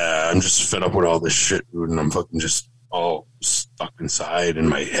 Yeah, I'm just fed up with all this shit, dude, and I'm fucking just all stuck inside, and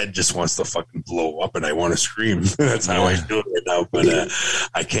my head just wants to fucking blow up, and I want to scream. That's how I feel right now, but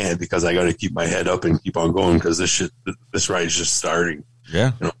I can't, because I got to keep my head up and keep on going, because this ride is just starting.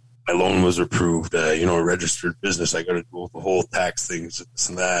 Yeah. my loan was approved, a registered business. I got to do the whole tax things, this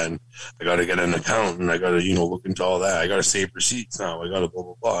and that. And I got to get an accountant. I got to, look into all that. I got to save receipts now. I got to blah,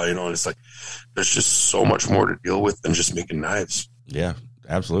 blah, blah. And it's like, there's just so much more to deal with than just making knives. Yeah,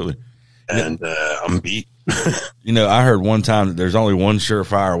 absolutely. And I'm beat. I heard one time that there's only one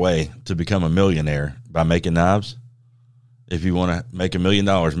surefire way to become a millionaire by making knives. If you want to make $1 million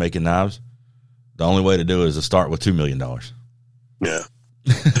making knives, the only way to do it is to start with $2 million. Yeah.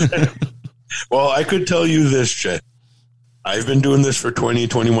 Well, I could tell you this, Chet. I've been doing this for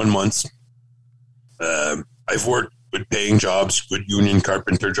 21 months. I've worked with paying jobs, good union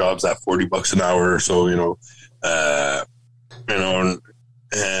carpenter jobs at $40 an hour or so,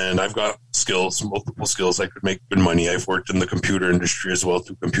 and I've got skills, multiple skills. I could make good money. I've worked in the computer industry as well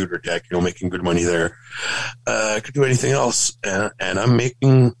through computer tech, making good money there. I could do anything else. And I'm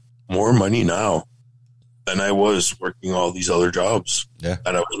making more money now than I was working all these other jobs that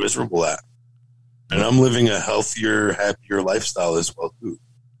I was miserable at. And I'm living a healthier, happier lifestyle as well, too.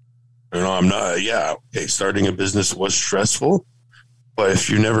 I'm not, starting a business was stressful, but if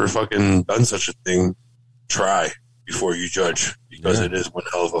you've never fucking done such a thing, try before you judge, because it is one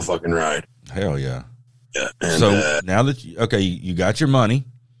hell of a fucking ride. Hell yeah. Yeah. And, so now that, you got your money,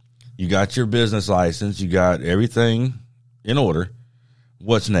 you got your business license, you got everything in order,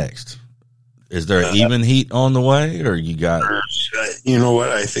 what's next? Is there an even heat on the way, or you got... You know what?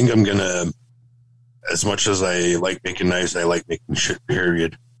 I think I'm going to, as much as I like making knives, I like making shit,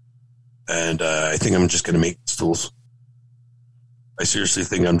 period. And I think I'm just going to make these tools. I seriously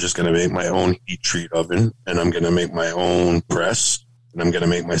think I'm just going to make my own heat treat oven, and I'm going to make my own press, and I'm going to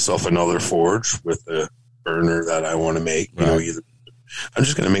make myself another forge with a burner that I want to make. Right. I'm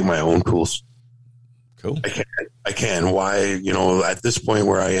just going to make my own tools. Cool. I can. Why? At this point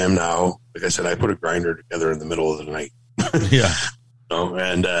where I am now, like I said, I put a grinder together in the middle of the night. Yeah.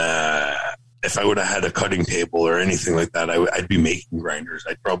 And if I would have had a cutting table or anything like that, I'd be making grinders.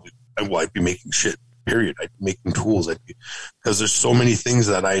 I'd be making shit, period. I'd be making tools. Because there's so many things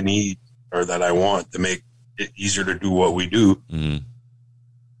that I need or that I want to make it easier to do what we do. Mm-hmm.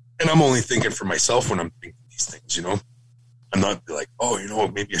 And I'm only thinking for myself when I'm thinking these things, I'm not like,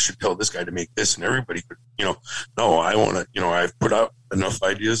 maybe I should tell this guy to make this and everybody could, no, I want to, I've put out enough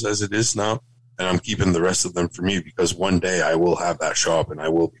ideas as it is now, and I'm keeping the rest of them for me, because one day I will have that shop and I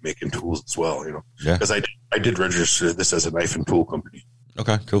will be making tools as well, because I did register this as a knife and tool company.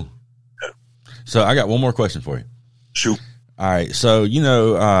 Okay, cool. Yeah. So I got one more question for you. Shoot. All right. So,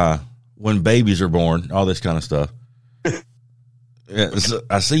 when babies are born, all this kind of stuff. Yeah, so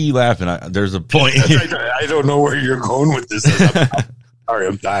I see you laughing. There's a point. I don't know where you're going with this. Sorry,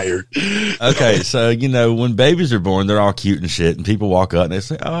 I'm tired. Okay, so, when babies are born, they're all cute and shit, and people walk up and they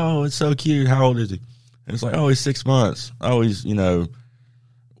say, "Oh, it's so cute. How old is he?" And it's like, "Oh, he's 6 months. Oh, he's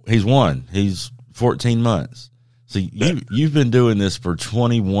 1. He's 14 months." So you've been doing this for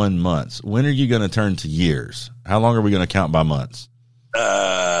 21 months. When are you going to turn to years? How long are we going to count by months?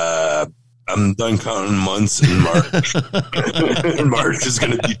 I'm done counting months in March. March is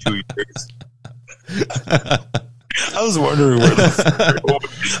going to be 2 years. I was wondering where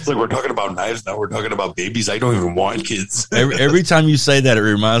it's like we're talking about knives now. We're talking about babies. I don't even want kids. every time you say that, it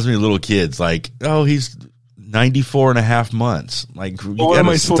reminds me of little kids. Like, oh, he's 94 and a half months. Like, you got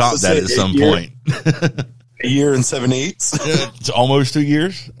to stop that at some point. A year and 7/8. It's almost 2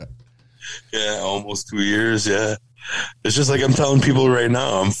 years. Yeah, almost 2 years. Yeah. It's just like I'm telling people right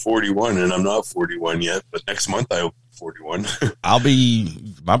now, I'm 41 and I'm not 41 yet, but next month I'll be 41.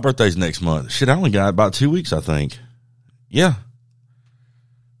 My birthday's next month. Shit, I only got about 2 weeks, I think. Yeah.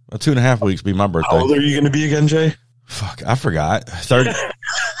 About 2.5 weeks be my birthday. How old are you going to be again, Jay? Fuck, I forgot. 30.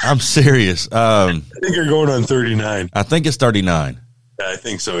 I'm serious. I think you're going on 39. I think it's 39. Yeah, I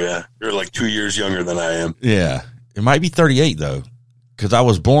think so, yeah. You're like 2 years younger than I am. Yeah. It might be 38, though, because I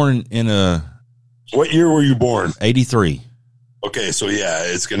was born in a... What year were you born? 83. Okay, so yeah,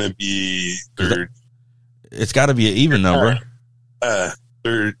 it's going to be... It's got to be an even number.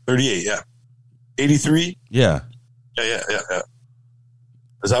 38, yeah. 83? Yeah. Yeah.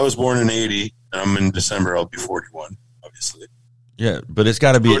 Because I was born in 80, and I'm in December, I'll be 41, obviously. Yeah, but it's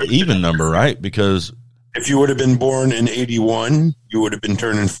got to be an even number, right? Because... If you would have been born in 81, you would have been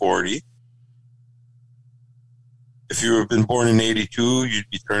turning 40. If you would have been born in 82, you'd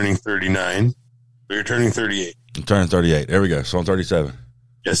be turning 39. But you're turning 38. I'm turning 38. There we go. So I'm 37.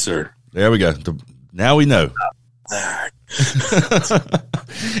 Yes, sir. There we go. Now we know. I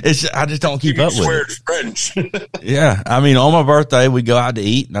just don't keep up with it. It's French. Yeah. I mean, on my birthday, we go out to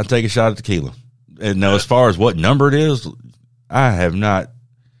eat, and I take a shot of tequila. And now, as far as what number it is, I have not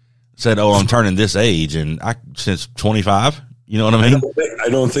said, "Oh, I'm turning this age," and since 25, You know what I mean? I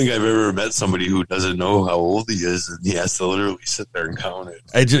don't think I've ever met somebody who doesn't know how old he is, and he has to literally sit there and count it.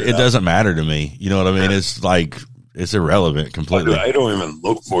 It doesn't matter to me. You know what I mean? It's like, it's irrelevant completely. I don't even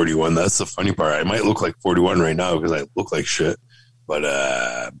look 41. That's the funny part. I might look like 41 right now because I look like shit. But,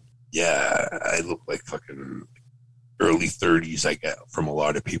 yeah, I look like fucking early 30s I get from a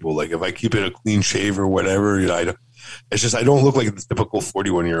lot of people. Like, if I keep it a clean shave or whatever, you know, it's just I don't look like the typical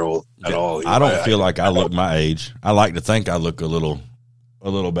 41-year-old at all. I don't feel like I look my age. I like to think I look a little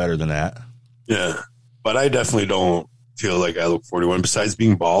better than that. Yeah, but I definitely don't feel like I look 41. Besides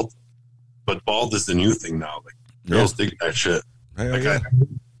being bald, but bald is the new thing now. Like girls dig that shit. Like yeah.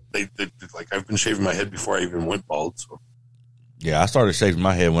 Like I've been shaving my head before I even went bald. So yeah, I started shaving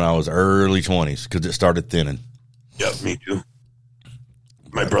my head when I was early 20s because it started thinning. Yep, me too.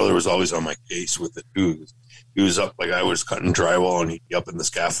 My brother was always on my case with it too. He was up, like I was cutting drywall, and he'd be up in the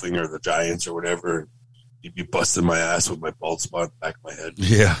scaffolding or the Giants or whatever. And he'd be busting my ass with my bald spot in the back of my head.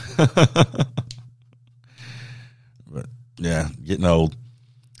 Yeah. But yeah, getting old.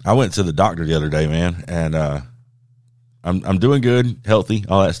 I went to the doctor the other day, man, and I'm doing good, healthy,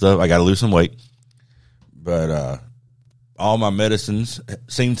 all that stuff. I got to lose some weight, but all my medicines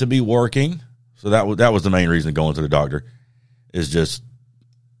seem to be working. So that was the main reason going to the doctor, is just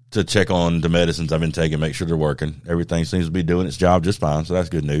to check on the medicines I've been taking, make sure they're working. Everything seems to be doing its job just fine, so that's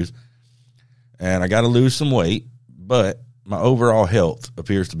good news. And I got to lose some weight, but my overall health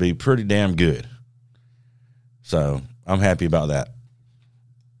appears to be pretty damn good. So I'm happy about that.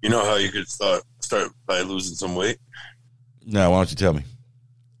 You know how you could start by losing some weight? No, why don't you tell me?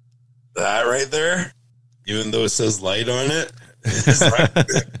 That right there, even though it says light on it,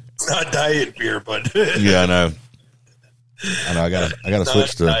 it's not diet beer, but yeah, I know. I gotta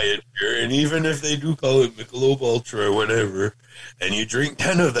switch to diet beer. And even if they do call it Michelob Ultra or whatever, and you drink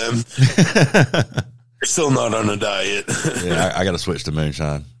 10 of them, you're still not on a diet. Yeah, I gotta switch to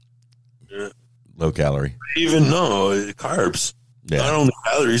moonshine. Yeah. Low calorie. Even carbs. Yeah. Not only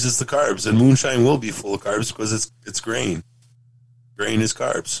calories, it's the carbs. And moonshine will be full of carbs because it's grain. Grain is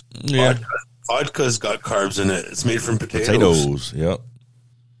carbs. Yeah. Vodka's got carbs in it. It's made from potatoes. Yep.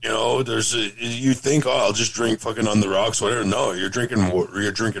 You know, you think, oh, I'll just drink fucking on the rocks, whatever. No, you're drinking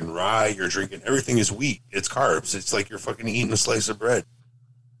rye, you're drinking, everything is wheat. It's carbs. It's like you're fucking eating a slice of bread.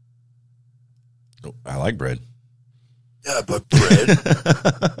 I like bread. Yeah, but bread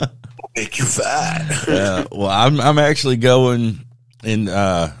will make you fat. Yeah. Well, I'm actually going in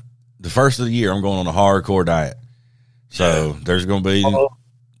the first of the year. I'm going on a hardcore diet. So there's going to be.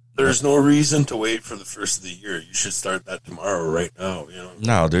 There's no reason to wait for the first of the year. You should start that tomorrow, right now. You know.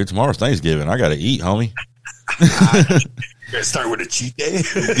 No, dude. Tomorrow's Thanksgiving. I got to eat, homie. You gotta start with a cheat day.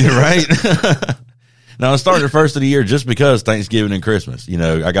 You're right. Now I'm starting the first of the year just because Thanksgiving and Christmas. You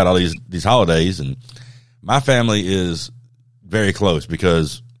know, I got all these holidays, and my family is very close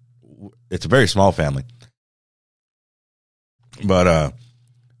because it's a very small family. But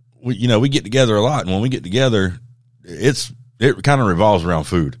we get together a lot, and when we get together, it kind of revolves around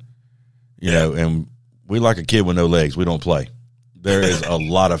food. You know, and we like a kid with no legs. We don't play. There is a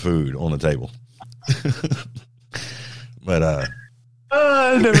lot of food on the table. But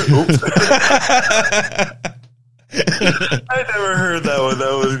I never heard that one.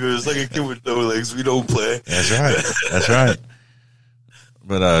 That was good. It's like a kid with no legs. We don't play. That's right.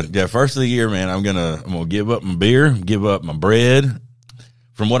 But yeah, first of the year, man, I'm gonna give up my beer, give up my bread.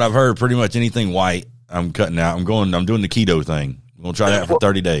 From what I've heard, pretty much anything white, I'm cutting out. I'm doing the keto thing. I'm gonna try that for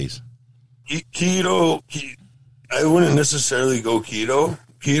 30 days. Keto, I wouldn't necessarily go keto.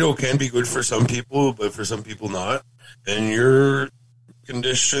 Keto can be good for some people, but for some people not. And your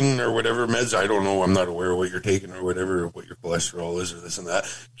condition or whatever meds, I don't know. I'm not aware of what you're taking or whatever, what your cholesterol is or this and that.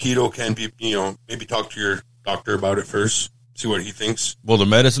 Keto can be, maybe talk to your doctor about it first, see what he thinks. Well, the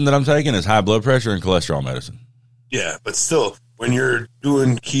medicine that I'm taking is high blood pressure and cholesterol medicine. Yeah, but still, when you're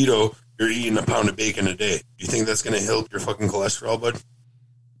doing keto, you're eating a pound of bacon a day. You think that's going to help your fucking cholesterol, bud?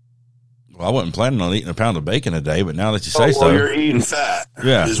 Well, I wasn't planning on eating a pound of bacon a day, but now that you say so. You're eating fat.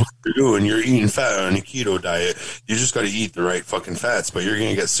 Yeah. Is what you're doing. You're eating fat on a keto diet. You just got to eat the right fucking fats, but you're going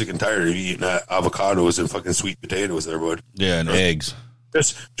to get sick and tired of eating avocados and fucking sweet potatoes there, bud. Yeah, and eggs.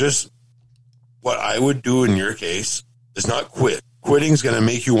 Just what I would do in your case is not quit. Quitting's going to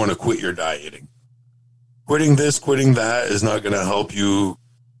make you want to quit your dieting. Quitting this, quitting that is not going to help you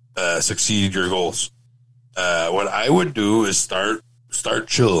succeed your goals. What I would do is start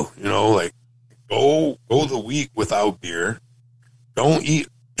chill, like go the week without beer. Don't eat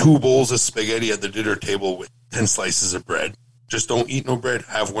 2 bowls of spaghetti at the dinner table with 10 slices of bread. Just don't eat no bread.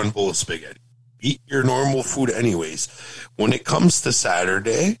 Have 1 bowl of spaghetti. Eat your normal food anyways. When it comes to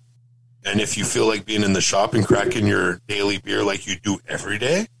Saturday, And if you feel like being in the shop and cracking your daily beer like you do every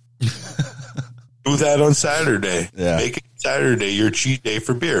day, do that on Saturday. Yeah. Make it Saturday your cheat day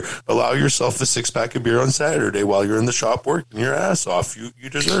for beer. Allow yourself a 6-pack of beer on Saturday while you're in the shop working your ass off. You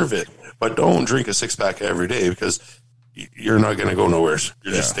deserve it. But don't drink a 6-pack every day because you're not going to go nowhere.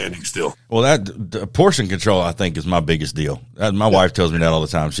 You're just standing still. Well, the portion control, I think, is my biggest deal. My wife tells me that all the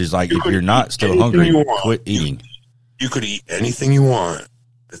time. She's like, if you're not still hungry, quit eating. You could eat anything you want.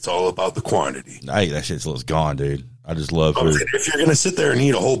 It's all about the quantity. I eat that shit till it's gone, dude. I just love food. If you're going to sit there and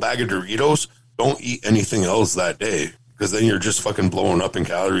eat a whole bag of Doritos, don't eat anything else that day because then you're just fucking blowing up in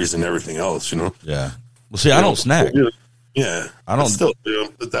calories and everything else, you know? Yeah. Well, see, I don't snack. Yeah. I don't. Still,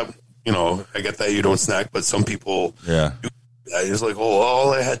 I get that you don't snack, but some people Yeah. do that. It's like, oh,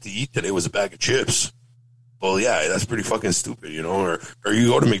 all I had to eat today was a bag of chips. Well, yeah, that's pretty fucking stupid, you know? Or you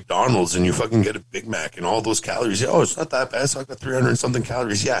go to McDonald's and you fucking get a Big Mac and all those calories. Oh, it's not that bad. So I got 300 and something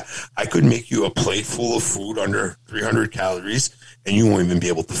calories. Yeah, I could make you a plate full of food under 300 calories and you won't even be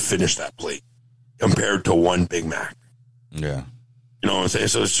able to finish that plate compared to one Big Mac. Yeah. You know what I'm saying?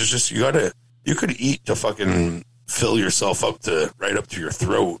 So it's just you could eat to fucking fill yourself up to right up to your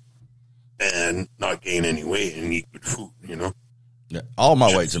throat and not gain any weight and eat good food, you know? Yeah. All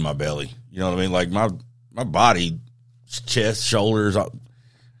my weight's in my belly. You know what I mean? Like my body, chest, shoulders,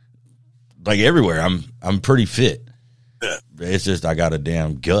 like everywhere. I'm pretty fit. Yeah. It's just I got a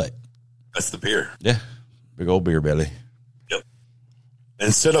damn gut. That's the beer. Yeah. Big old beer belly. Yep.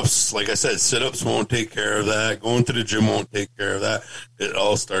 And sit-ups, like I said, sit-ups won't take care of that. Going to the gym won't take care of that. It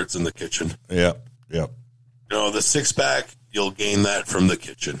all starts in the kitchen. Yep. Yep. You know, the 6-pack, you'll gain that from the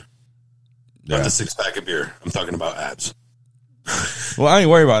kitchen. Yeah. Not the 6-pack of beer. I'm talking about abs. Well, I ain't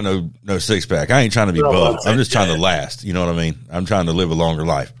worried about no 6-pack. I ain't trying to be buff. I'm just trying to Yeah. last. You know what I mean? I'm trying to live a longer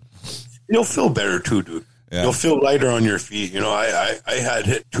life. You'll feel better too, dude. Yeah. You'll feel lighter on your feet. You know, I had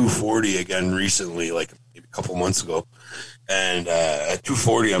hit 240 again recently, like maybe a couple months ago. And at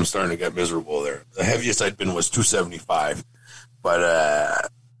 240, I'm starting to get miserable there. The heaviest I'd been was 275. But,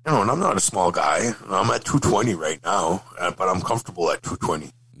 you know, and I'm not a small guy. I'm at 220 right now, but I'm comfortable at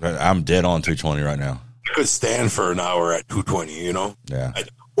 220. I'm dead on 220 right now. I could stand for an hour at 220, you know? Yeah. At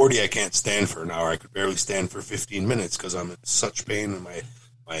 40, I can't stand for an hour. I could barely stand for 15 minutes because I'm in such pain in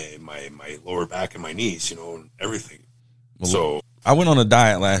my lower back and my knees, you know, and everything. Well, so I went on a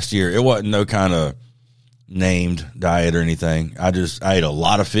diet last year. It wasn't no kind of named diet or anything. I ate a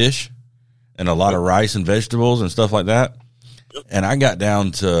lot of fish and a lot of rice and vegetables and stuff like that. Yep. And I got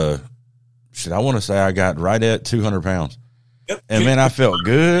down to, I want to say I got right at 200 pounds. Yep. And man, I felt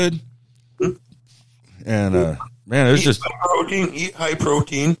good. And, man, it was just eat high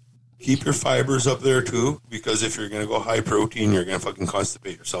protein, keep your fibers up there too, because if you're going to go high protein, you're going to fucking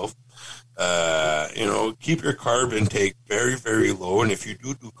constipate yourself. You know, keep your carb intake very, very low. And if you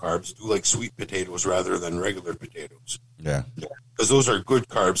do carbs, do like sweet potatoes rather than regular potatoes. yeah. Because those are good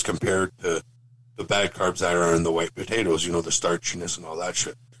carbs compared to the bad carbs that are in the white potatoes, you know, the starchiness and all that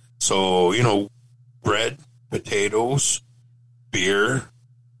shit. So, you know, bread, potatoes, beer,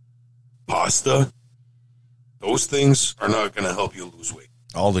 pasta, those things are not going to help you lose weight.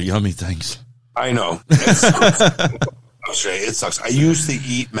 All the yummy things. I know. It sucks. It sucks. I used to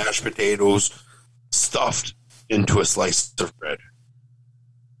eat mashed potatoes stuffed into a slice of bread.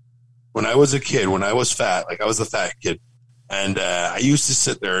 When I was a kid, when I was fat, like I was a fat kid, and I used to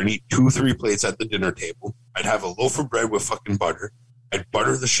sit there and eat 2-3 plates at the dinner table. I'd have a loaf of bread with fucking butter. I'd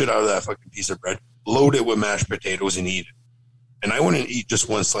butter the shit out of that fucking piece of bread, load it with mashed potatoes, and eat it. And I wouldn't eat just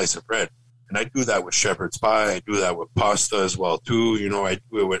one slice of bread. And I do that with shepherd's pie. I do that with pasta as well, too. You know, I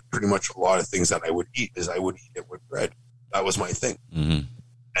do it with pretty much a lot of things that I would eat, is I would eat it with bread. That was my thing. Mm-hmm.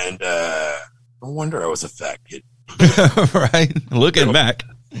 And no wonder I was a fat kid. Right? Looking back.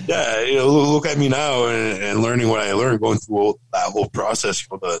 Yeah, you know, look at me now and learning what I learned, going through that whole process,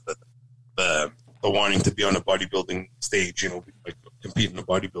 you know, the wanting to be on a bodybuilding stage, you know, like compete in a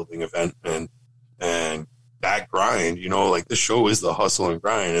bodybuilding event and that grind, you know, like this show is the hustle and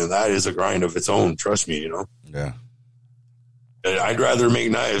grind, and that is a grind of its own. Trust me, you know. Yeah. I'd rather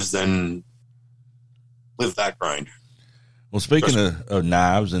make knives than live that grind. Well, speaking of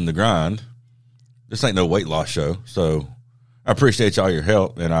knives and the grind, this ain't no weight loss show, so I appreciate y'all your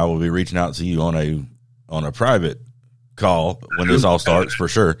help, and I will be reaching out to you on a private call when this all starts for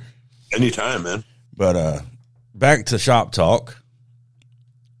sure. Anytime, man. But back to shop talk.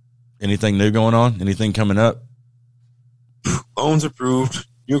 Anything new going on? Anything coming up? Loans approved.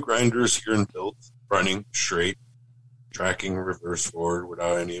 New grinders here in built, running straight, tracking reverse forward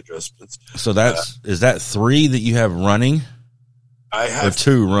without any adjustments. So is that 3 that you have running? I have or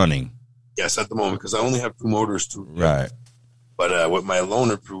 2 running? Yes, at the moment, because I only have 2 motors to Right. But with my loan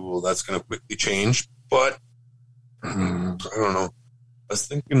approval, that's going to quickly change. But I don't know. I was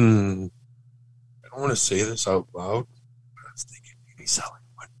thinking, I don't want to say this out loud, but I was thinking maybe selling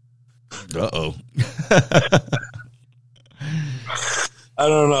one. Uh-oh. I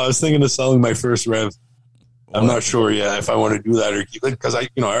don't know. I was thinking of selling my first Rev. I'm not sure yet if I want to do that or keep it, because I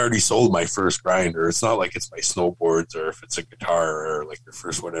already sold my first grinder. It's not like it's my snowboards or if it's a guitar or like your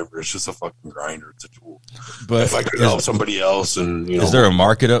first whatever. It's just a fucking grinder. It's a tool. But if I could help somebody else, and is there a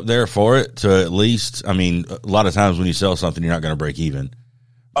market up there for it to at least? I mean, a lot of times when you sell something, you're not going to break even.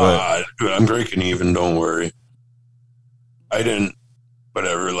 Dude, I'm breaking even. Don't worry. I didn't.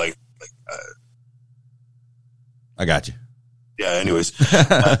 Whatever. I got you. Yeah. Anyways.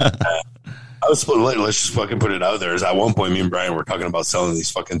 I was let's just fucking put it out there. Is at one point, me and Brian were talking about selling these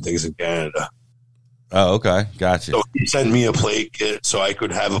fucking things in Canada. Oh, okay, gotcha. So he sent me a plate kit so I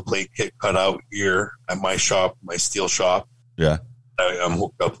could have a plate kit cut out here at my shop, my steel shop. Yeah, I'm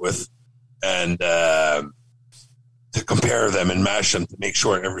hooked up with, and to compare them and match them to make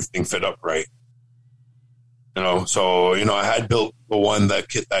sure everything fit up right. So I had built the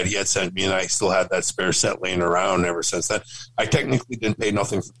kit that he had sent me, and I still had that spare set laying around ever since then. I technically didn't pay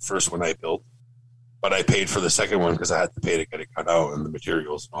nothing for the first one I built, but I paid for the second one because I had to pay to get it cut out and the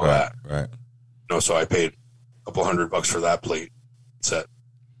materials and all that. Right. So I paid a couple $100 for that plate set.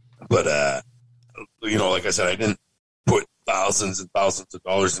 But, like I said, I didn't put thousands and thousands of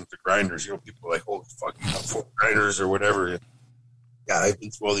dollars into grinders. People are like, holy fuck, you got 4 grinders or whatever. Yeah, I've been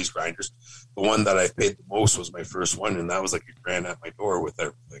through all these grinders. The one that I paid the most was my first one, and that was like $1,000 at my door with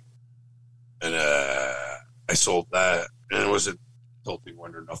everything. And I sold that, and it wasn't tilting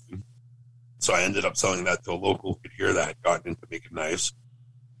one or nothing. So I ended up selling that to a local kid here that had gotten into making knives.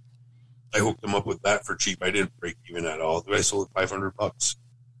 I hooked him up with that for cheap. I didn't break even at all. I sold it $500.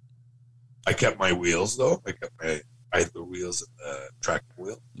 I kept my wheels though. I had the wheels and the tracking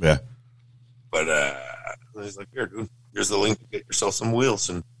wheel. Yeah. But he's like, here, dude. Here's the link to get yourself some wheels,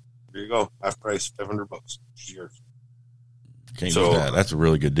 and here you go, half price, $500. It's yours. Can't use that. That's a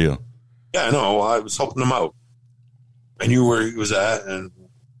really good deal. Yeah, I know. I was helping him out. I knew where he was at and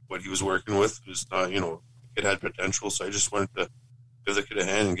what he was working with. Was the kid had potential, so I just wanted to give the kid a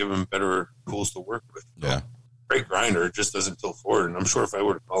hand and give him better tools to work with. Yeah. Great grinder, it just doesn't tilt forward. And I'm sure if I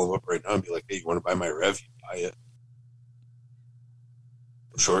were to call him up right now and be like, hey, you want to buy my Rev? He'd buy it.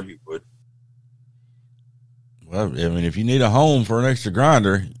 I'm sure he would. Well, I mean, if you need a home for an extra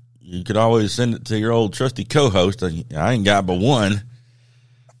grinder, you could always send it to your old trusty co-host. I ain't got but one.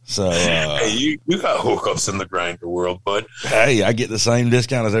 So, hey, you got hookups in the grinder world, bud. Hey, I get the same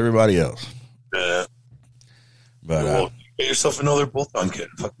discount as everybody else. Yeah. But get yourself another bolt-on kit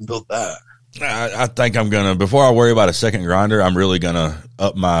and fucking build that. I think I'm going to, before I worry about a second grinder, I'm really going to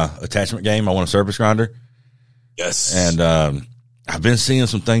up my attachment game. I want a surface grinder. Yes. And I've been seeing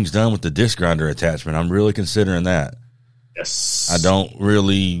some things done with the disc grinder attachment. I'm really considering that. Yes.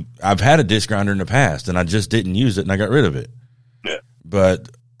 I've had a disc grinder in the past, and I just didn't use it, and I got rid of it. Yeah. But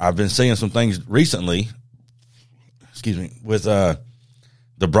I've been seeing some things recently, with the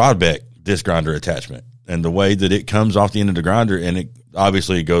Broadbeck disc grinder attachment and the way that it comes off the end of the grinder, and it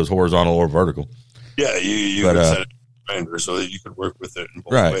obviously goes horizontal or vertical. Yeah, you can set it to grinder so that you could work with it in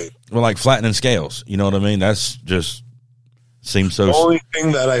both ways. Well, like flattening scales, you know what I mean? That's just seems so. The only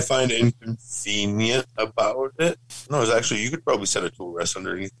thing that I find inconvenient about it, is actually you could probably set a tool rest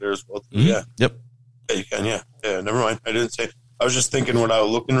underneath there as well. Too. Mm-hmm. Yeah. Yep. Yeah, you can. Yeah. Yeah. Never mind. I didn't say. I was just thinking when I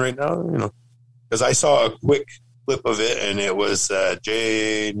was looking right now, because I saw a quick clip of it, and it was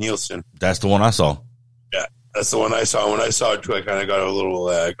Jay Nielsen. That's the one I saw. Yeah, that's the one I saw. When I saw it too, I kind of got a little,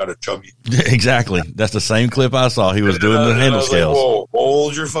 got a chubby. Exactly. That's the same clip I saw. He was doing the handle scales. Like, whoa,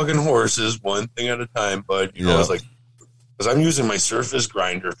 hold your fucking horses, one thing at a time, bud. I was like, because I'm using my surface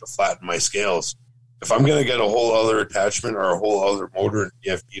grinder to flatten my scales. If I'm going to get a whole other attachment or a whole other motor and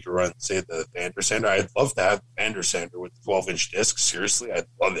EFD to run, say, the Vander Sander, I'd love to have the Vander Sander with 12-inch discs. Seriously, I'd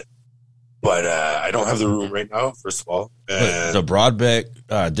love it. But I don't have the room right now, first of all. And the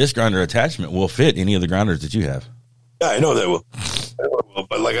Broadbeck disc grinder attachment will fit any of the grinders that you have. Yeah, I know they will.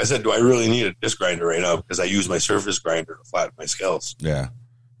 But like I said, do I really need a disc grinder right now? Because I use my surface grinder to flatten my scales. Yeah.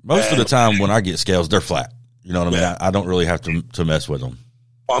 Most of the time when I get scales, they're flat. You know what I mean? I don't really have to mess with them.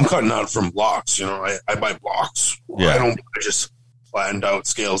 Well, I'm cutting out from blocks. I buy blocks. Yeah. I just flattened out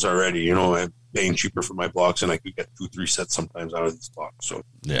scales already. I'm paying cheaper for my blocks, and I could get 2-3 sets sometimes out of these blocks. So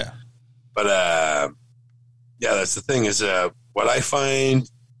yeah. But that's the thing is what I find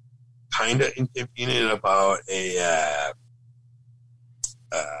kind of inconvenient about a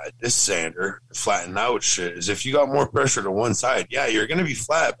disc sander to flatten out shit is if you got more pressure to one side, you're going to be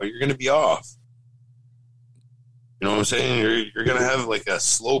flat, but you're going to be off. You know what I'm saying? You're gonna have like a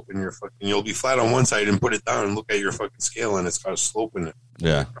slope in your fucking. You'll be flat on one side and put it down and look at your fucking scale and it's got a slope in it.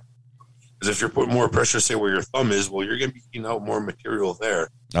 Yeah. Because if you're putting more pressure, say where your thumb is, well, you're gonna be eating out more material there.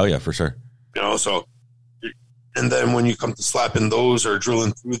 Oh yeah, for sure. You know, so. And then when you come to slapping those or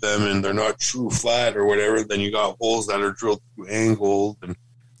drilling through them and they're not true flat or whatever, then you got holes that are drilled through angled. And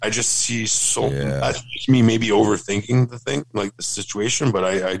I just see that's just me maybe overthinking the thing, like the situation, but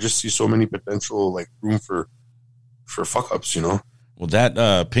I just see so many potential like room for fuck ups, you know? Well,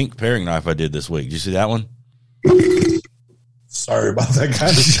 that pink paring knife I did this week, did you see that one? Sorry about that,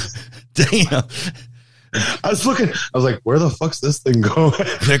 guys. Damn. I was like, where the fuck's this thing going?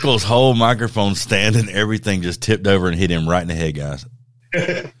 Pickle's whole microphone stand and everything just tipped over and hit him right in the head, guys.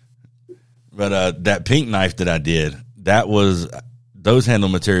 But that pink knife that I did, those handle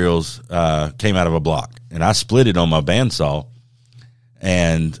materials came out of a block. And I split it on my bandsaw.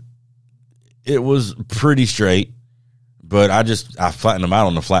 And it was pretty straight. But I flattened them out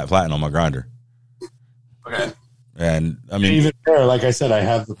on the flatten on my grinder. Okay. And, I mean. Even there, like I said, I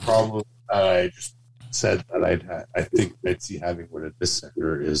have the problem I just said that I think I'd see having with a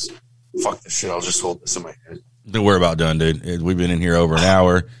dissector is fuck this shit. I'll just hold this in my hand. We're about done, dude. We've been in here over an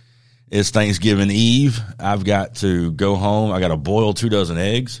hour. It's Thanksgiving Eve. I've got to go home. I got to boil 2 dozen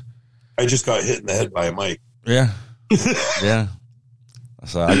eggs. I just got hit in the head by a mic. Yeah. Yeah.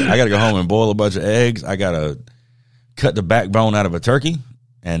 So I got to go home and boil a bunch of eggs. I got to cut the backbone out of a turkey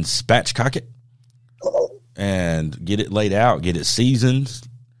and spatchcock it and get it laid out, get it seasoned.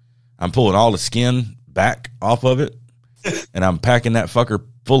 I'm pulling all the skin back off of it, and I'm packing that fucker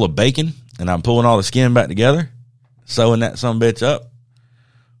full of bacon, and I'm pulling all the skin back together, sewing that sumbitch up.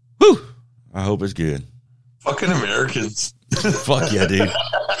 Whew! I hope it's good. Fucking Americans. Fuck yeah, dude.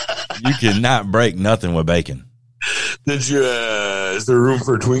 You cannot break nothing with bacon. Did you, is there room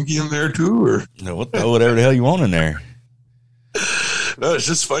for a Twinkie in there too, or? No, whatever the hell you want in there. No, it's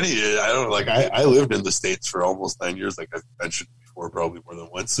just funny. I don't like, I lived in the States for almost 9 years, like I've mentioned before, probably more than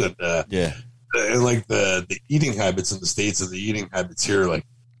once. And, yeah. And like the eating habits in the States and the eating habits here, like,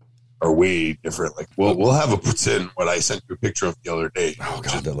 are way different. Like, we'll have a poutine, what I sent you a picture of the other day. Oh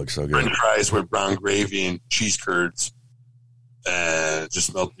god, that looks so good. French fries with brown gravy and cheese curds, and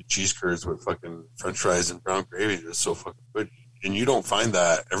just melted cheese curds with fucking French fries and brown gravy. It's so fucking good, and you don't find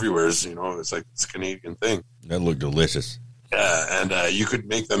that everywhere. You know, it's like it's a Canadian thing. That looked delicious. Yeah, and you could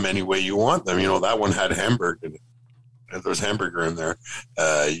make them any way you want them. You know, that one had hamburger in it. There's hamburger in there.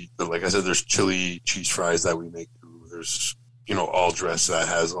 Like I said, there's chili cheese fries that we make. There's, you know, all dress that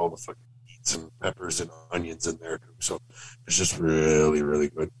has all the fucking meats and peppers and onions in there too. So it's just really, really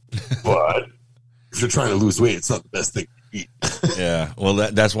good. But if you're trying to lose weight, it's not the best thing to eat. Yeah, well,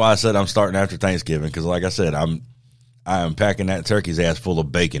 that's why I said I'm starting after Thanksgiving, because, like I said, I am packing that turkey's ass full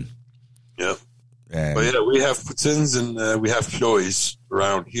of bacon. Yep. And but yeah, we have poutines and we have ploys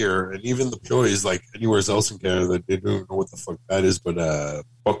around here, and even the ploys, like anywhere else in Canada, they don't know what the fuck that is. But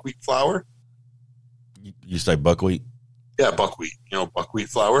buckwheat flour. You say buckwheat? Yeah, buckwheat. You know, buckwheat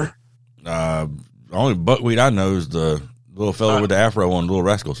flour. Only buckwheat I know is the little fellow with the afro on Little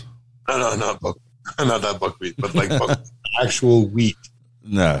Rascals. No, not buckwheat. Not that buckwheat, but like actual wheat.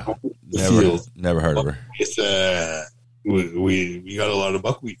 No, never heard of her. It's we got a lot of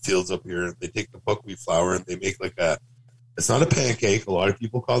buckwheat fields up here. They take the buckwheat flour and they make like it's not a pancake. A lot of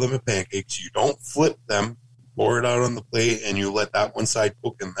people call them a pancake. So you don't flip them, pour it out on the plate, and you let that one side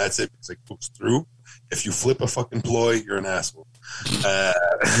cook, and that's it, because it cooks through. If you flip a fucking ploy, you're an asshole.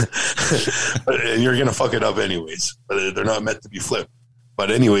 And you're going to fuck it up anyways. But they're not meant to be flipped.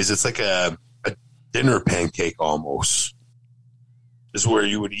 But anyways, it's like a dinner pancake almost. Is where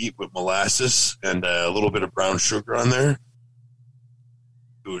you would eat with molasses and a little bit of brown sugar on there.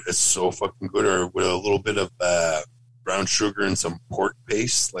 Dude, it's so fucking good. Or with a little bit of brown sugar and some pork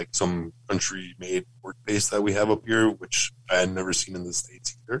paste, like some country-made pork paste that we have up here, which I had never seen in the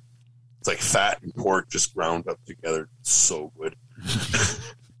States either. It's like fat and pork just ground up together. It's so good.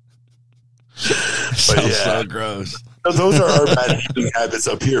 Sounds so gross. Those are our bad eating habits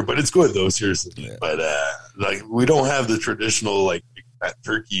up here, but it's good though, seriously. Yeah. But like, we don't have the traditional like fat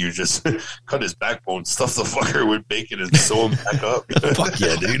turkey. You just cut his backbone, stuff the fucker with bacon, and sew him back up. Fuck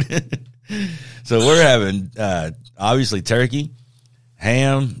yeah, dude. So we're having obviously turkey,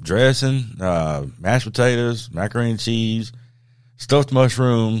 ham, dressing, mashed potatoes, macaroni and cheese, stuffed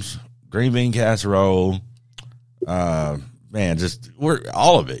mushrooms, green bean casserole. Man, we're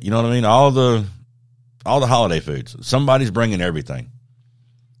all of it. You know what I mean? All the holiday foods. Somebody's bringing everything.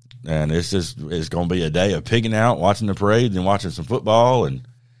 And it's going to be a day of pigging out, watching the parade, and watching some football. And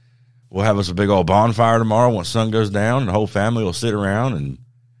we'll have us a big old bonfire tomorrow once sun goes down, and the whole family will sit around and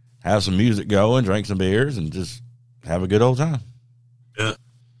have some music going, drink some beers, and just have a good old time. Yeah.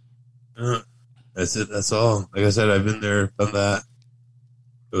 That's it. That's all. Like I said, I've been there, done that.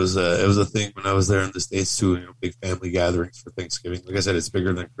 It was a thing when I was there in the States too. Big family gatherings for Thanksgiving. Like I said, it's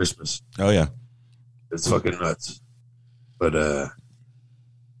bigger than Christmas. Oh yeah, it's fucking nuts. But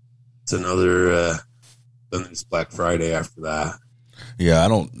it's another. Then it's Black Friday after that. Yeah, I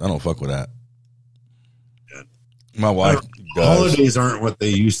don't fuck with that. Yeah. My wife does. Holidays aren't what they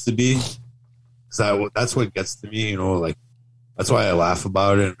used to be. That's what gets to me. Like that's why I laugh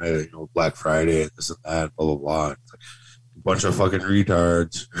about it. Black Friday and this and that, blah blah blah. It's like a bunch of fucking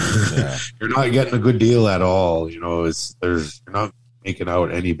retards. Yeah. You're not getting a good deal at all. You're not making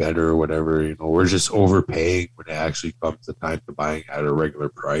out any better or whatever. We're just overpaying when it actually comes to time to buying at a regular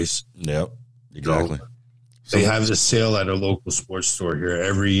price. Yep, exactly. They have this sale at a local sports store here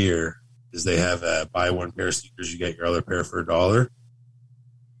every year. Is they have buy one pair of sneakers, you get your other pair for $1.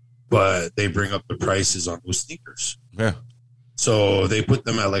 But they bring up the prices on those sneakers. Yeah. So they put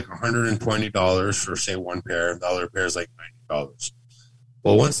them at like $120 for say one pair, and the other pair is like $90.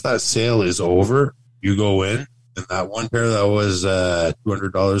 Well, once that sale is over, you go in, and that one pair that was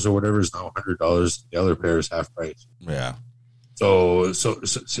 $200 or whatever is now $100. The other pair is half price. Yeah. So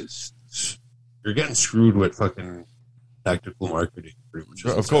you're getting screwed with fucking tactical marketing, pretty much.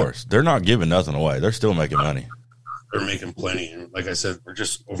 Of course. They're not giving nothing away. They're still making money. They're making plenty. And like I said, we're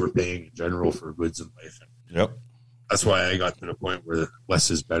just overpaying in general for goods in life. And yep. That's why I got to the point where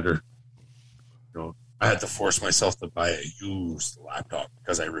less is better. I had to force myself to buy a used laptop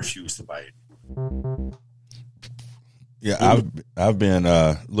because I refused to buy it. Yeah, I've been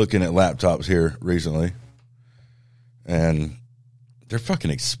looking at laptops here recently, and they're fucking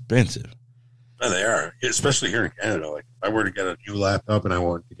expensive. No, they are, especially here in Canada. Like, if I were to get a new laptop and I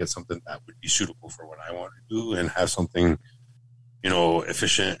wanted to get something that would be suitable for what I want to do and have something,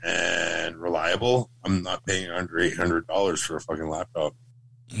 efficient and reliable, I'm not paying under $800 for a fucking laptop.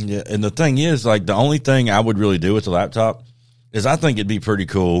 Yeah, and the thing is, like, the only thing I would really do with the laptop is I think it'd be pretty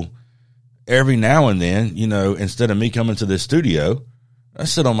cool every now and then, instead of me coming to this studio, I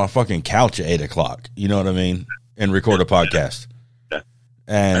sit on my fucking couch at 8 o'clock, you know what I mean, and record a podcast.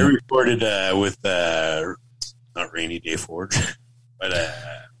 And I recorded with not Rainy Day Forge, but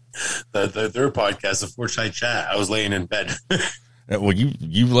their podcast, the Forge Side Chat. I was laying in bed. Well,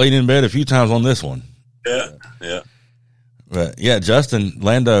 you've laid in bed a few times on this one. Yeah. But yeah, Justin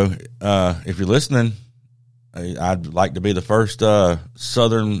Lando, if you're listening, I'd like to be the first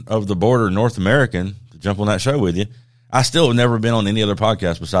southern of the border North American to jump on that show with you. I still have never been on any other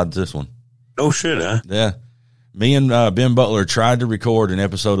podcast besides this one. No shit, huh? Yeah. Me and Ben Butler tried to record an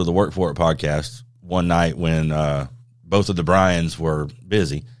episode of the Work For It podcast one night when both of the Bryans were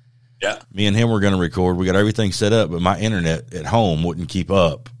busy. Yeah. Me and him were going to record. We got everything set up, but my internet at home wouldn't keep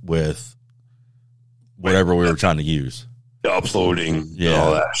up with whatever we were trying to use. The uploading and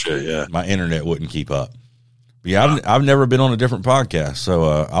all that shit, yeah. My internet wouldn't keep up. But yeah, I've never been on a different podcast, so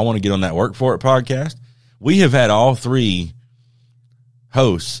I want to get on that Work For It podcast. We have had all three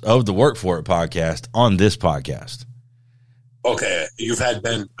hosts of the Work For It podcast on this podcast. Okay, you've had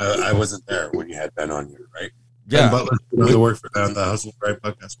Ben. I wasn't there when you had Ben on here, right? Yeah, Ben Butler Work For on the Hustle Right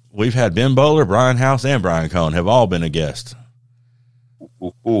podcast. We've had Ben Butler, Brian House, and Brian Cohn have all been a guest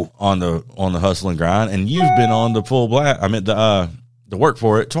on the Hustle and Grind, and you've been on the Full Blast. I meant the Work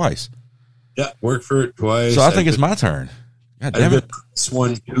For It twice. Yeah, Work For It twice. So I think it's my turn. God damn it! This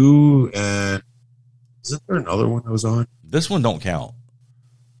one too, and isn't there another one that was on? This one don't count.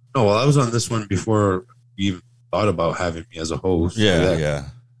 No, well, I was on this one before you even thought about having me as a host. Yeah.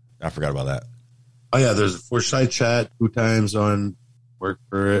 I forgot about that. Oh, yeah, there's a Forge Side Chat 2 times on Work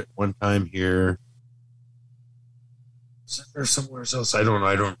For It, 1 time here. Is there somewhere else? I don't know.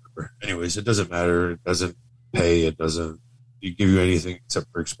 I don't remember. Anyways, it doesn't matter. It doesn't pay. It doesn't give you anything except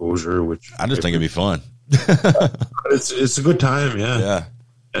for exposure, which I just think it'd be fun. It's a good time, yeah. Yeah.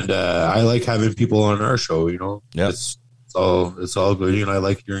 And I like having people on our show, Yeah. It's all good. I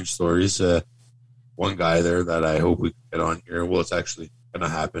like hearing stories. One guy there that I hope we can get on here. Well, it's actually going to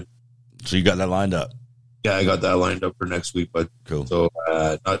happen. So you got that lined up? Yeah, I got that lined up for next week. But cool. So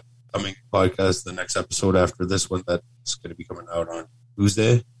not coming podcast, the next episode after this one that's going to be coming out on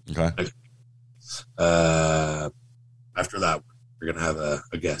Tuesday. Okay. After that, we're going to have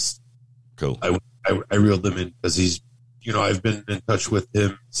a guest. Cool. I reeled him in because he's, I've been in touch with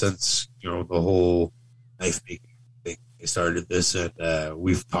him since, the whole knife making thing. I started this, and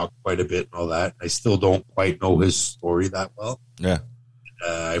we've talked quite a bit and all that. I still don't quite know his story that well. Yeah.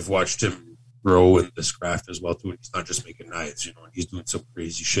 I've watched him grow in this craft as well, too. And he's not just making knives, and he's doing some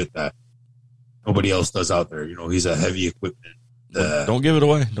crazy shit that nobody else does out there. He's a heavy equipment. Don't give it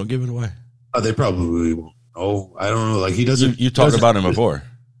away. Don't give it away. They probably won't. know. I don't know. Like he doesn't. You talked about him before.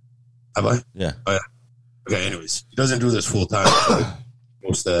 Have I? Yeah. Oh, yeah. Okay. Anyways, he doesn't do this full time.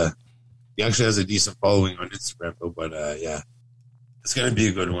 He actually has a decent following on Instagram, though. But yeah, it's gonna be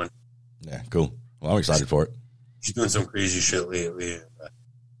a good one. Yeah. Cool. Well, I'm excited for it. He's doing some crazy shit lately. And,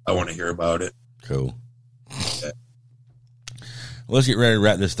 I want to hear about it. Cool. Yeah. Let's get ready to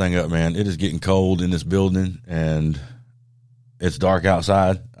wrap this thing up, man. It is getting cold in this building, and it's dark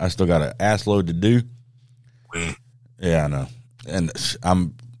outside. I still got an ass load to do. Yeah, I know. And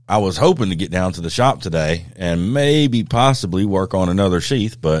I was hoping to get down to the shop today and maybe possibly work on another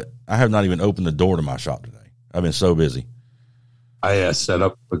sheath, but I have not even opened the door to my shop today. I've been so busy. I set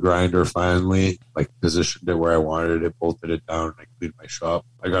up the grinder finally, like positioned it where I wanted it, bolted it down, and I cleaned my shop.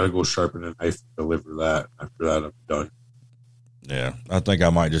 I got to go sharpen a knife and deliver that. After that, I'm done. Yeah, I think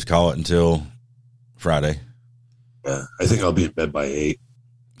I might just call it until Friday. Yeah, I think I'll be in bed by 8.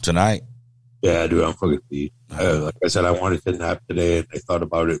 Tonight? Yeah, dude, I'm fucking beat. Like I said, I wanted to nap today, and I thought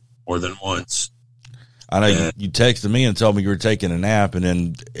about it more than once. I know you texted me and told me you were taking a nap, and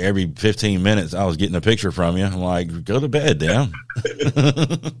then every 15 minutes I was getting a picture from you. I'm like, go to bed, damn.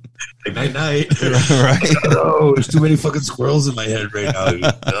 Night, night. Right. Oh, there's too many fucking squirrels in my head right now.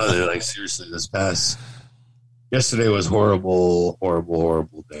 No, they're like, seriously, yesterday was horrible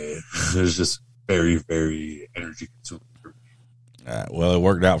day. It was just very, very energy consuming for me. Well, it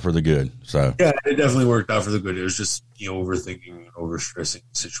worked out for the good. So yeah, it definitely worked out for the good. It was just overthinking and overstressing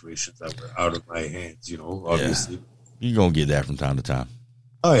situations that were out of my hands. Obviously, you're gonna get that from time to time.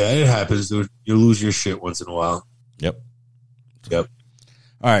 Oh yeah, it happens, dude. You lose your shit once in a while. Yep. All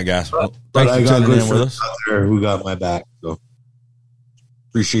right, guys. Well, thanks for tuning in with us. Out there who got my back? So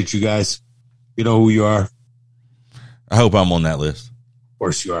appreciate you guys. You know who you are. I hope I'm on that list. Of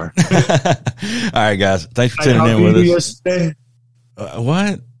course you are. All right, guys. Thanks for tuning in with us. Yesterday?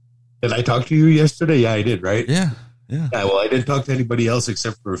 What? Did I talk to you yesterday? Yeah, I did, right? Yeah. Well, I didn't talk to anybody else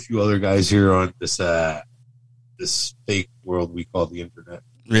except for a few other guys here on this fake world we call the internet.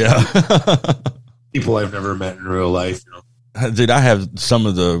 Yeah. People I've never met in real life. Dude, I have some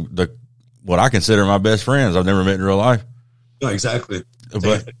of the what I consider my best friends I've never met in real life. No, exactly.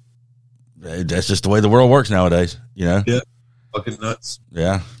 But that's just the way the world works nowadays, Yeah. Fucking nuts.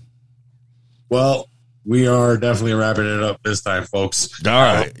 Yeah. Well, we are definitely wrapping it up this time, folks. All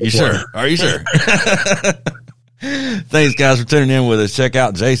right. You sure? Are you sure? Thanks, guys, for tuning in with us. Check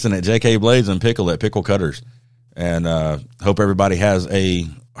out Jason at JK Blades and Pickle at Pickle Cutters. And hope everybody had a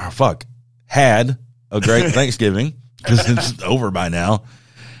great Thanksgiving, because it's over by now.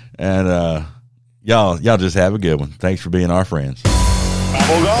 And y'all just have a good one. Thanks for being our friends.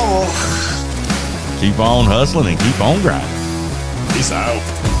 Gobble, gobble. Keep on hustling and keep on grinding. Peace out.